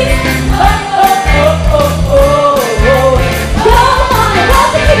 60s. Oh, oh, oh, oh, oh, oh. Go, mama,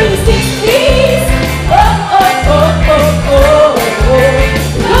 welcome to the 60s. Oh, oh, oh, oh, oh, oh.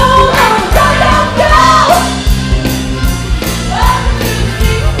 Go, mama, go, go, go.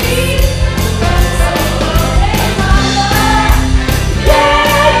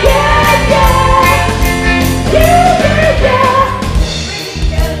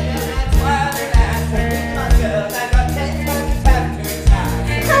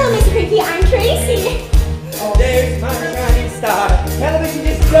 I'm Tracy. Oh, there's my shining star. Television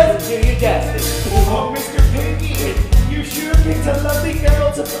just doesn't do you justice. Oh, Mr. Pinky, you sure picked a lovely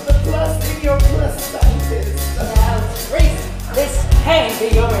girl to put the plus in your plus sizes. Now, Tracy, this can't be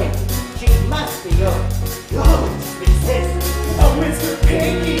your end. She must be yours. Oh, princess. Oh, Miss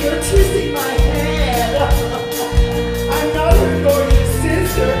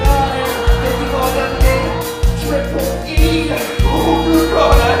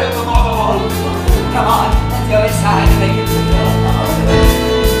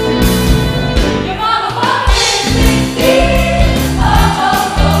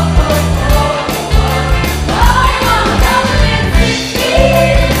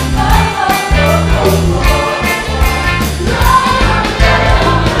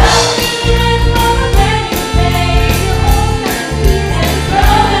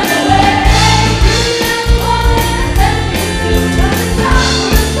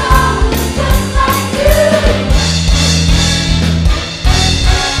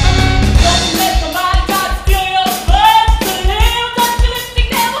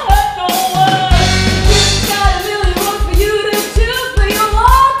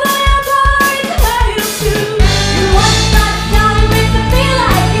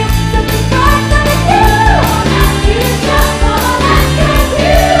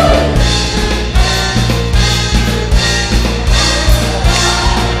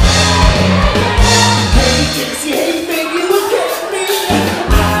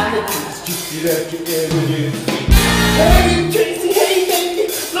You left your evidence. Hey, Tracy, hey,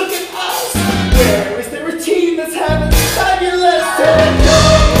 baby, look at us. Where is there a team that's having fabulous time?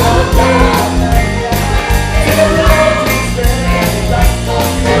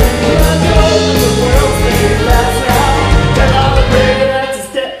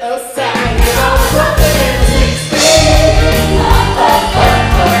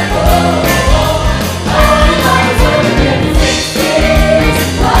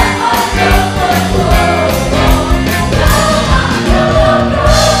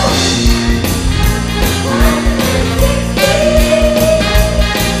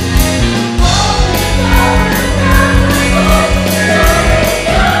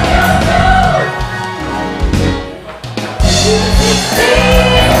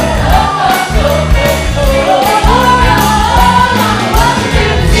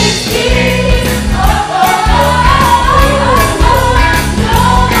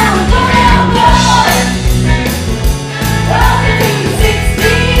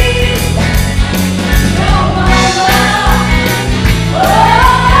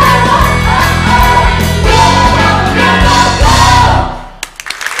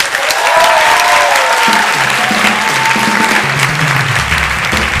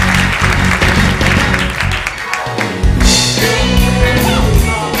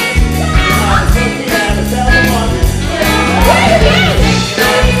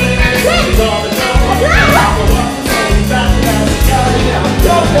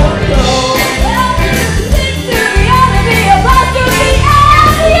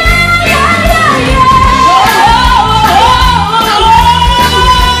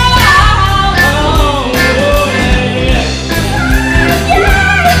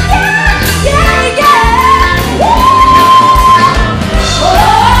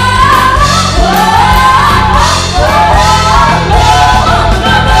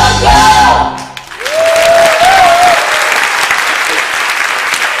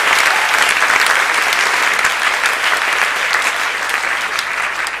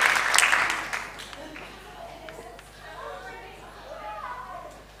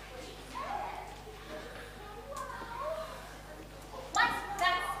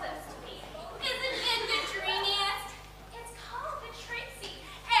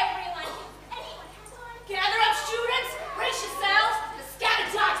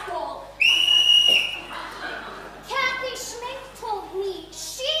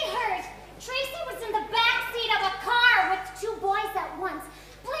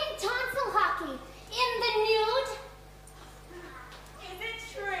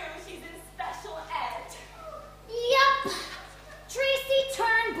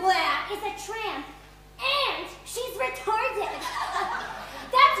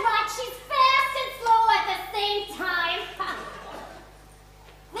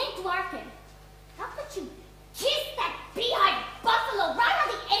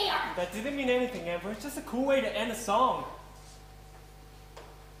 That didn't mean anything, Amber. It's just a cool way to end a song.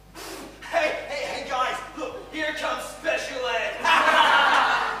 Hey, guys, look, here comes Special Ed.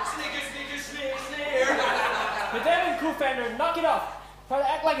 Sneer. But then, cool Fender, knock it off. Try to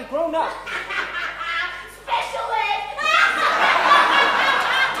act like a grown-up. Special Ed!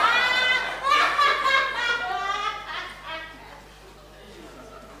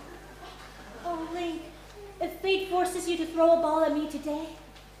 Oh, Link, if fate forces you to throw a ball at me today,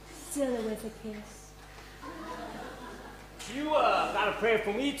 still it was a kiss. You, got a prayer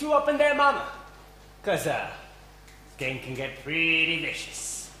for me too up in there, Mama? 'Cause, game can get pretty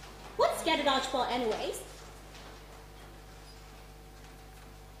vicious. What's Get a Dodgeball anyways?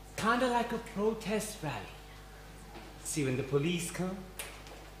 Kinda like a protest rally. See when the police come?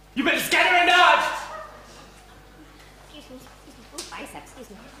 You better scatter and dodge! Excuse me. Biceps, excuse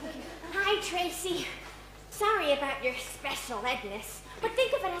me. Hi, Tracy. Sorry about your special edness, but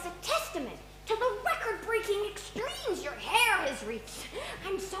think of it as a testament to the record-breaking extremes your hair has reached.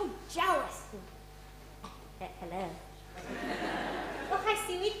 I'm so jealous. Hello. Oh, hi,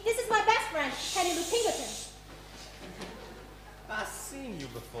 Seaweed. This is my best friend, Penny Lou Pingleton. I've seen you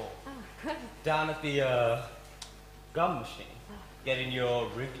before. Oh. Down at the, gum machine. Getting your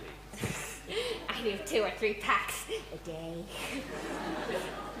Wrigley's. I do 2 or 3 packs a day.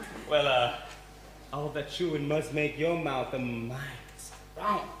 Well, all that chewing must make your mouth a mite.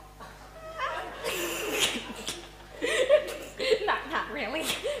 Right. Not really.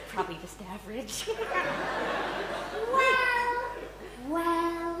 Probably just average. Well.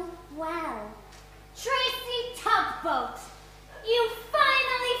 Tracy Tugboat, you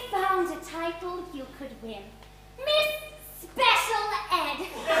finally found a title you could win. Miss Special Ed.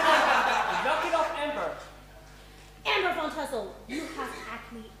 Knock it off, Amber. Amber Von Tussle, you have to act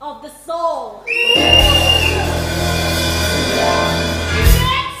anatomy of the soul.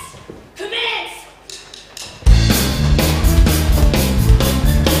 Commence!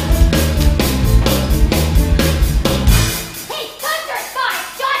 Hey, Thunderspot,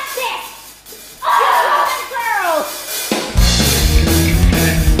 dodge this! Oh, girl!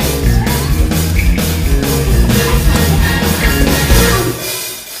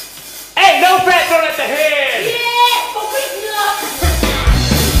 Hey, no fat thrown at the head! Yeah, but we love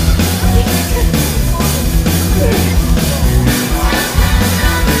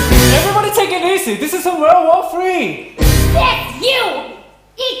Everybody take it easy. This is a World War III. That's you!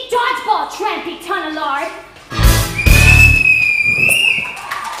 Eat dodgeball, trampy tunnel lord!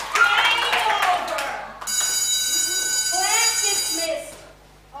 Class dismissed.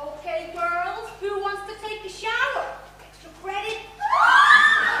 Okay, girls, who wants to take a shower? Extra credit?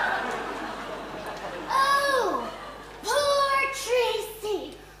 Oh, poor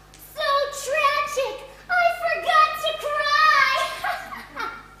Tracy! So tragic! I forgot to cry!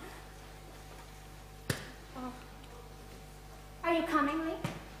 Oh. Are you coming, Link?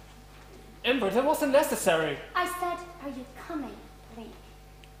 Ember, that wasn't necessary. I said, are you coming, Link?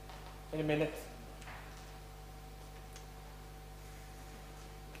 In a minute.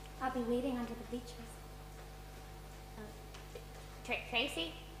 I'll be waiting under the bleachers.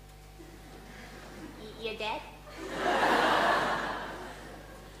 Tracy? You dead?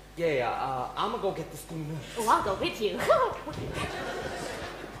 Yeah, I'm gonna go get the school nurse. Oh, I'll go with you.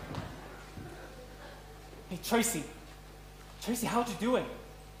 Hey, Tracy. Tracy, how you doing?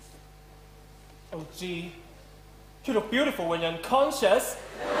 Oh, gee. You look beautiful when you're unconscious.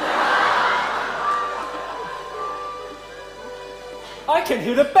 I can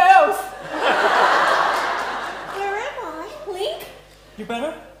hear the bells! Where am I? Link? You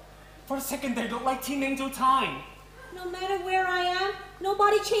better? For a second they look like Teen Angel Time. No matter where I am,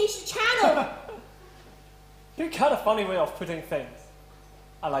 nobody changed the channel. You got a funny way of putting things.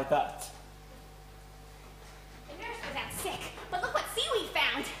 I like that. The nurse was out sick, but look what Seaweed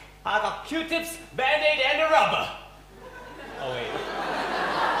found. I got Q-tips, Band-Aid, and a rubber. Oh, wait.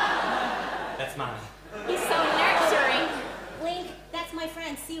 That's mine. He's so nurturing. Link, that's my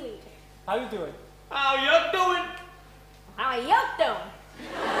friend Seaweed. How you doing? How you doing? How are you doing?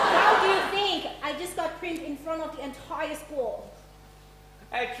 How do you think I just got creamed in front of the entire school?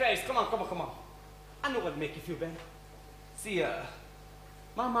 Hey, Trace, come on. I know what'd make you feel better. See,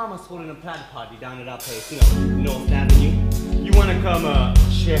 my mama's holding a platter party down at our place, North Avenue. You wanna come,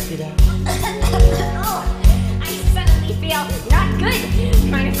 check it out? Oh, I suddenly feel not good.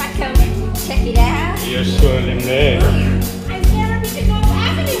 Mind if I come and check it out? You surely may. I've never been to North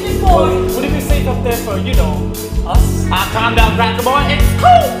Avenue before. Would it be safe up there for, us? Calm down, Cracker Boy, it's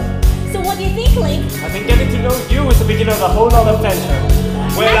cool! So what do you think, Link? I think getting to know you is the beginning of a whole other adventure.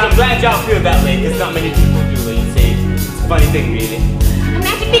 Well, I'm glad y'all feel that way, because not many people do what you say. It's a funny thing, really.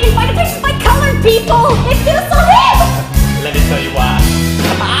 Imagine being invited places by colored people. It feels so hip. Let me tell you why.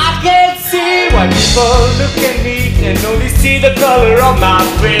 I can't see why people look at me and only see the color of my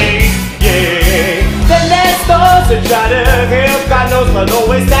face. Yeah. Then there's those that try to help, God knows, but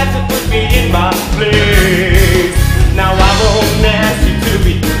always have to put me in my place. Now I won't ask you to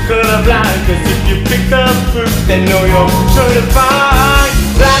be colorblind, cause if you pick the fruit, then know you're sure to find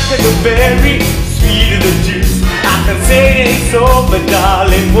black as a berry, sweet as the juice. I can say it ain't so, but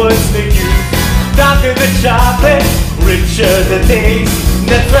darling, what's the use? Darker the chocolate, richer the taste.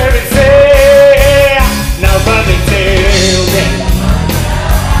 That's where it's at. Now run and tell them.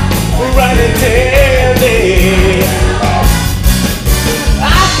 Run and tell them. I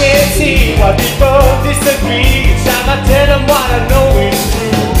can't see why people disagree. Each time I tell them what I know is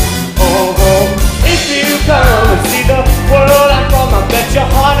true. Oh, if you come and see the world I'm from, I bet your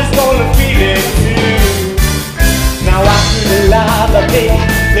heart is gonna feel it too. Now I feel alive, but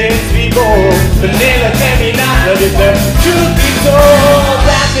let's be bold. Vanilla can be not, but if the truth be told,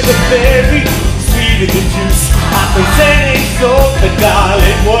 black is a berry, sweet as the juice. I can say it so, but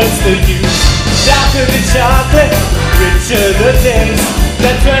darling, what's the use? Darker the chocolate, richer the taste.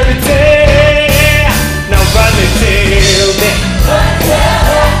 That's where it's at. Now run and tell me.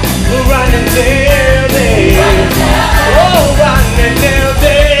 Run and tell me. Oh, run and tell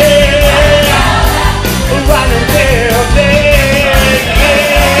me. Run and tell me.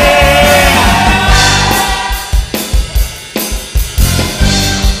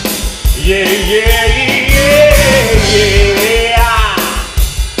 Yeah, yeah, yeah, yeah.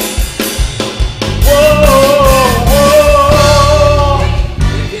 Whoa, whoa.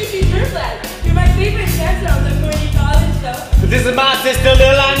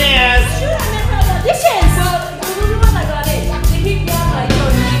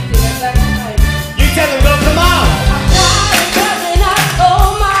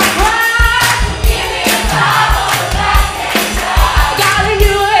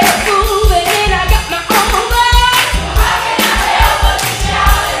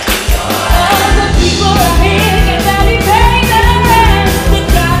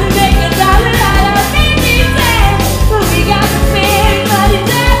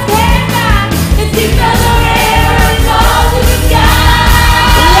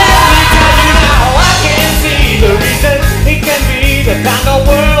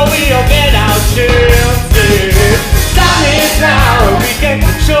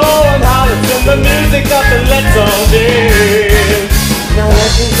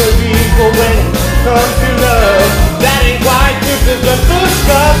 comes to love. That ain't quite just as the push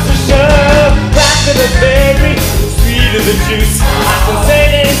comes to shove. Blacker the berry, sweeter the juice. I can say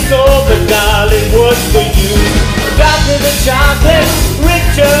it ain't so, but darling, what's the use? Darker the chocolate,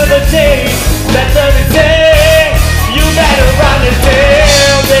 richer the taste. That's what they say. You better run and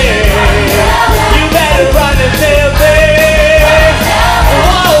tell me. You better run and tell me.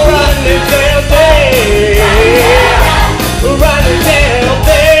 Oh, run and tell me. Run and tell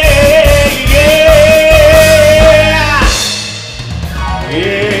me.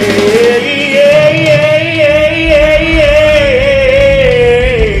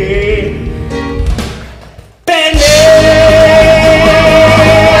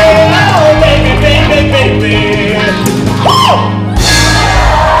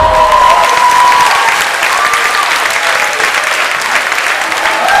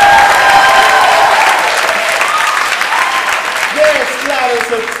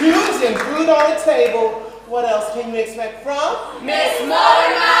 What else can you expect from Miss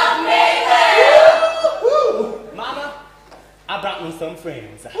Motormouth Maven? Mama, I brought me some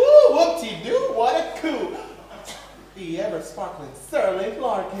friends. Woo, whoop-de-doo, what a coup. The ever-sparkling Sirling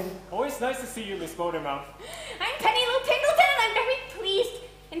Larkin. Always nice to see you, Miss Motormouth. I'm Penny Lou Pendleton, and I'm very pleased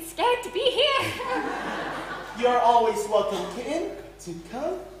and scared to be here. You're always welcome, kitten, to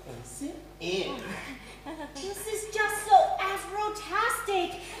come and sit in. This is just so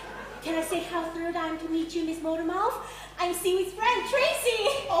Afro-tastic. Can I say how thrilled I am to meet you, Miss Motormouth? I'm Seaweed's friend,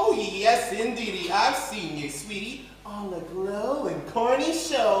 Tracy. Oh, yes, indeedy. I've seen you, sweetie. All aglow and corny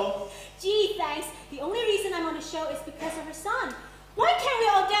show. Gee, thanks. The only reason I'm on the show is because of her son. Why can't we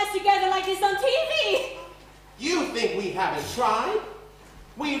all dance together like this on TV? You think we haven't tried?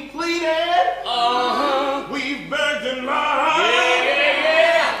 We've pleaded. We've begged and lied.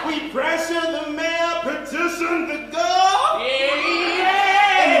 Yeah. We pressured the mayor, petitioned the girl. Yeah.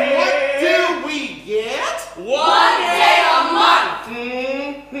 And what do we get? 1 day a month.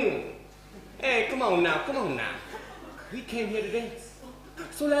 Mm-hmm. Hey, come on now. We came here to dance.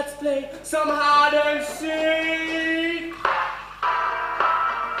 So let's play some hide and seek.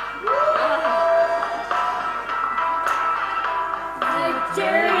 The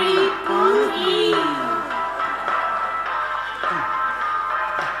dirty boogie.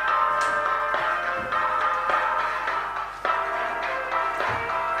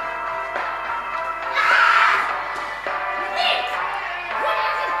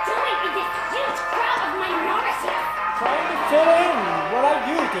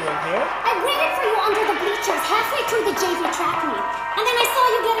 Halfway through the JV track meet, and then I saw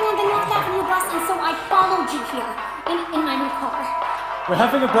you getting on the North Avenue bus, and so I followed you here in my new car. We're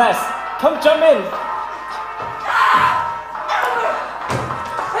having a blast. Come jump in.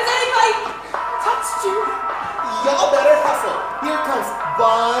 Has anybody touched you? Y'all better hustle. Here comes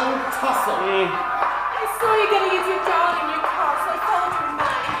Von Tussle. I saw you getting into your dog in your car, so I followed you in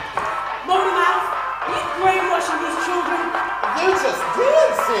mine. Motormouth, are you brainwashing these children? They're just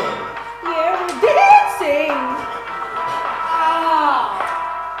dancing. Yeah, we're dancing.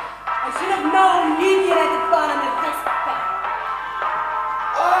 I should have known you'd get at the bottom of this bag.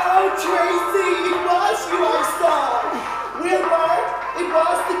 Oh, Tracy, it was you I saw. Wilbur, it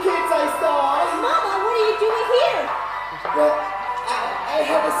was the kids I saw. Mama, what are you doing here? Well, I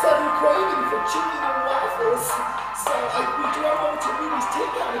have a sudden craving for chicken and waffles, so we drove over to Rudy's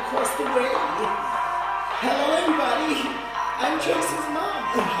Takeout across the way. Hello, everybody. I'm Tracy's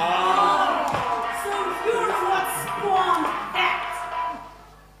mom. So you're what spawned Act.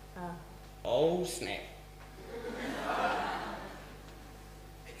 Oh, snap.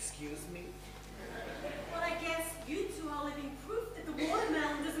 Excuse me? Well, I guess you two are living proof that the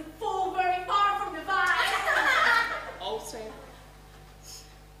watermelon doesn't fall very far from the vine. Oh, snap.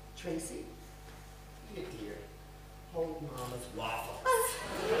 Tracy, you dear, hold Mama's waffles.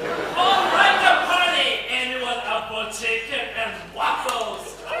 All right, the party! Anyone up for chicken and waffles?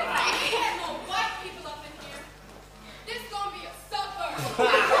 No white people up in here. This gonna be a supper. Come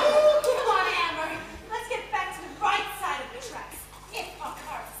on, Amber. Let's get back to the right side of the tracks. If our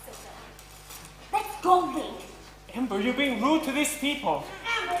car is still there. Let's go, Link. Amber, you're being rude to these people.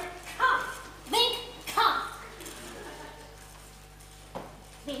 Amber, come. Link, come.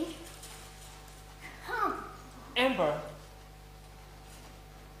 Link, come. Amber.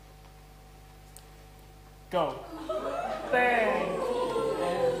 Go.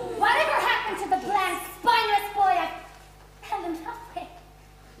 Whatever happened to the bland, spineless boy I fell in love with?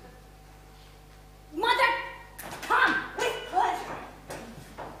 Mother, come with pleasure.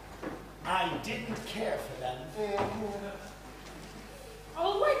 I didn't care for them.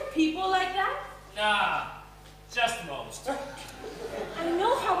 All white people like that? Nah, just most. I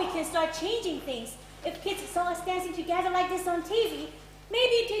know how we can start start changing things. If kids saw us dancing together like this on TV,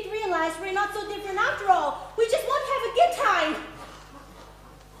 maybe they'd realize we're not so different after all. We just want to have a good time.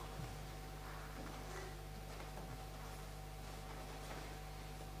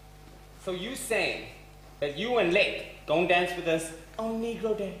 So you saying that you and Link gonna dance with us on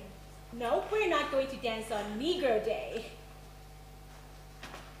Negro Day? No, we're not going to dance on Negro Day.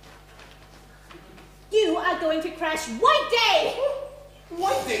 You are going to crash White Day!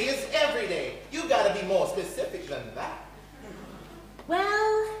 White Day is every day. You gotta be more specific than that.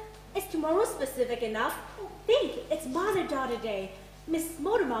 Well, is tomorrow specific enough? Think, it's Mother-Daughter Day. Miss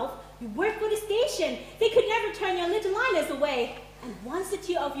Motormouth, you work for the station. They could never turn your little liners away. And once the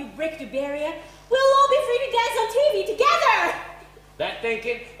two of you break the barrier, we'll all be free to dance on TV together! That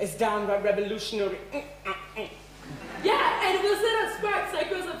thinking is downright revolutionary. Yeah, and we'll set up sparks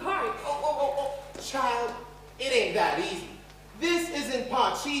like Rosa Parks. Oh, child, it ain't that easy. This isn't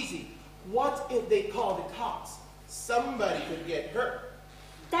Parcheesi. What if they call the cops? Somebody could get hurt.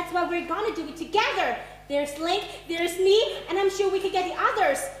 That's why we're gonna do it together. There's Link, there's me, and I'm sure we could get the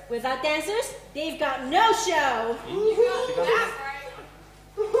others. Without dancers, they've got no show. That's right.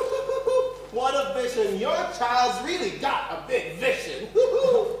 What a vision. Your child's really got a big vision.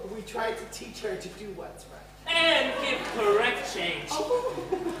 We tried to teach her to do what's right. And give correct change.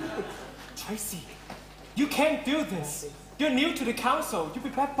 Tracy, you can't do this. You're new to the council. You'll be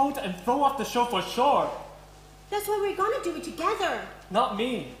backboned and throw off the show for sure. That's why we're gonna do it together. Not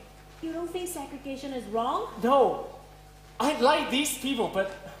me. You don't think segregation is wrong? No. I like these people, but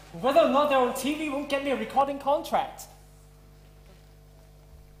whether or not they're on TV won't get me a recording contract.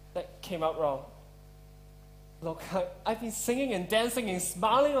 That came out wrong. Look, I've been singing and dancing and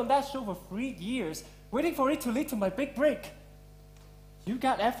smiling on that show for 3 years, waiting for it to lead to my big break. You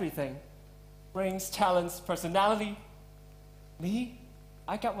got everything. Brains, talents, personality. Me?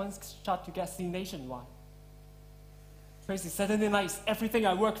 I got one shot to get seen nationwide. Tracy, Saturday night's everything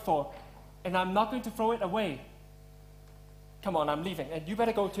I worked for, and I'm not going to throw it away. Come on, I'm leaving, and you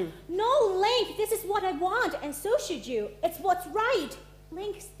better go too. No, Link, this is what I want, and so should you. It's what's right.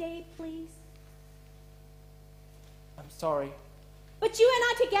 Link, stay, please. I'm sorry. But you and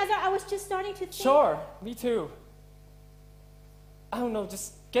I together, I was just starting to think... Sure, me too. I don't know,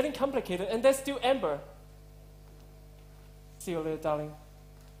 just getting complicated, and there's still Amber. See you later, darling.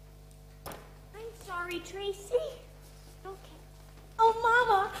 I'm sorry, Tracy. Okay. Oh,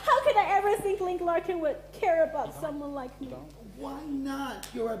 Mama, how could I ever think Link Larkin would care about someone like me? Why not?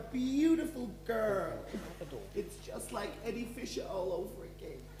 You're a beautiful girl. It's just like Eddie Fisher all over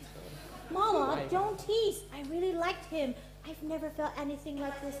again. Mama, don't tease. I really liked him. I've never felt anything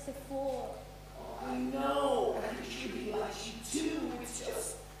like this before. I know. And he likes you too. It's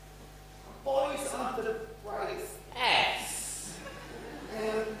just boys aren't the brightest ass.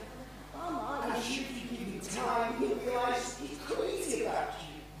 And Mama, I'm sure if you give him time, he'll realize he's crazy about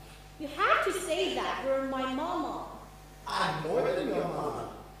you. you have to say that. You're my mama. I'm more than your mama.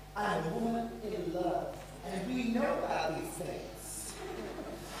 I'm a woman in love. And we know about these things.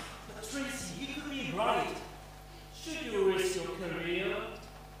 But Tracy, you could be right. Should you risk your career?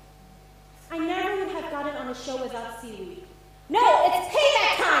 I never would have gotten on a show without seaweed. No, it's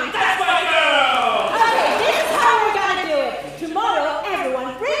payback time! That's my girl! Okay, this is how we're gonna do it. Tomorrow,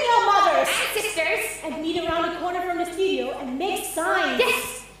 everyone, bring your mothers and sisters and meet around the corner from the studio and make signs.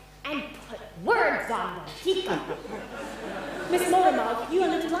 Yes! And put words on them. Miss Motormouth, you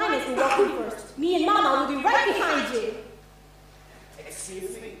and Little Linus will walk in first. Me and Mama will be right behind you.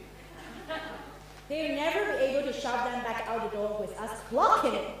 Excuse me? They'll never be able to shove them back out the door with us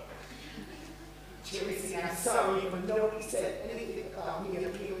blocking it. Tracy, I'm sorry, but nobody said anything about me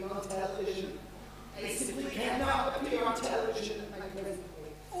appearing on television. I simply cannot appear on television in my present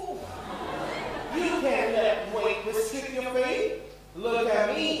weight. Oh. You can't let weight restrict your faith. Look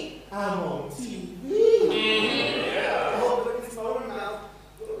at me. I'm on TV. Oh, but Miss Motormouth,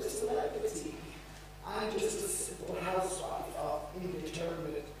 you're a celebrity. I'm just a simple housewife of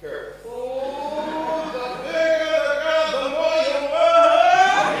indeterminate girth. Oh,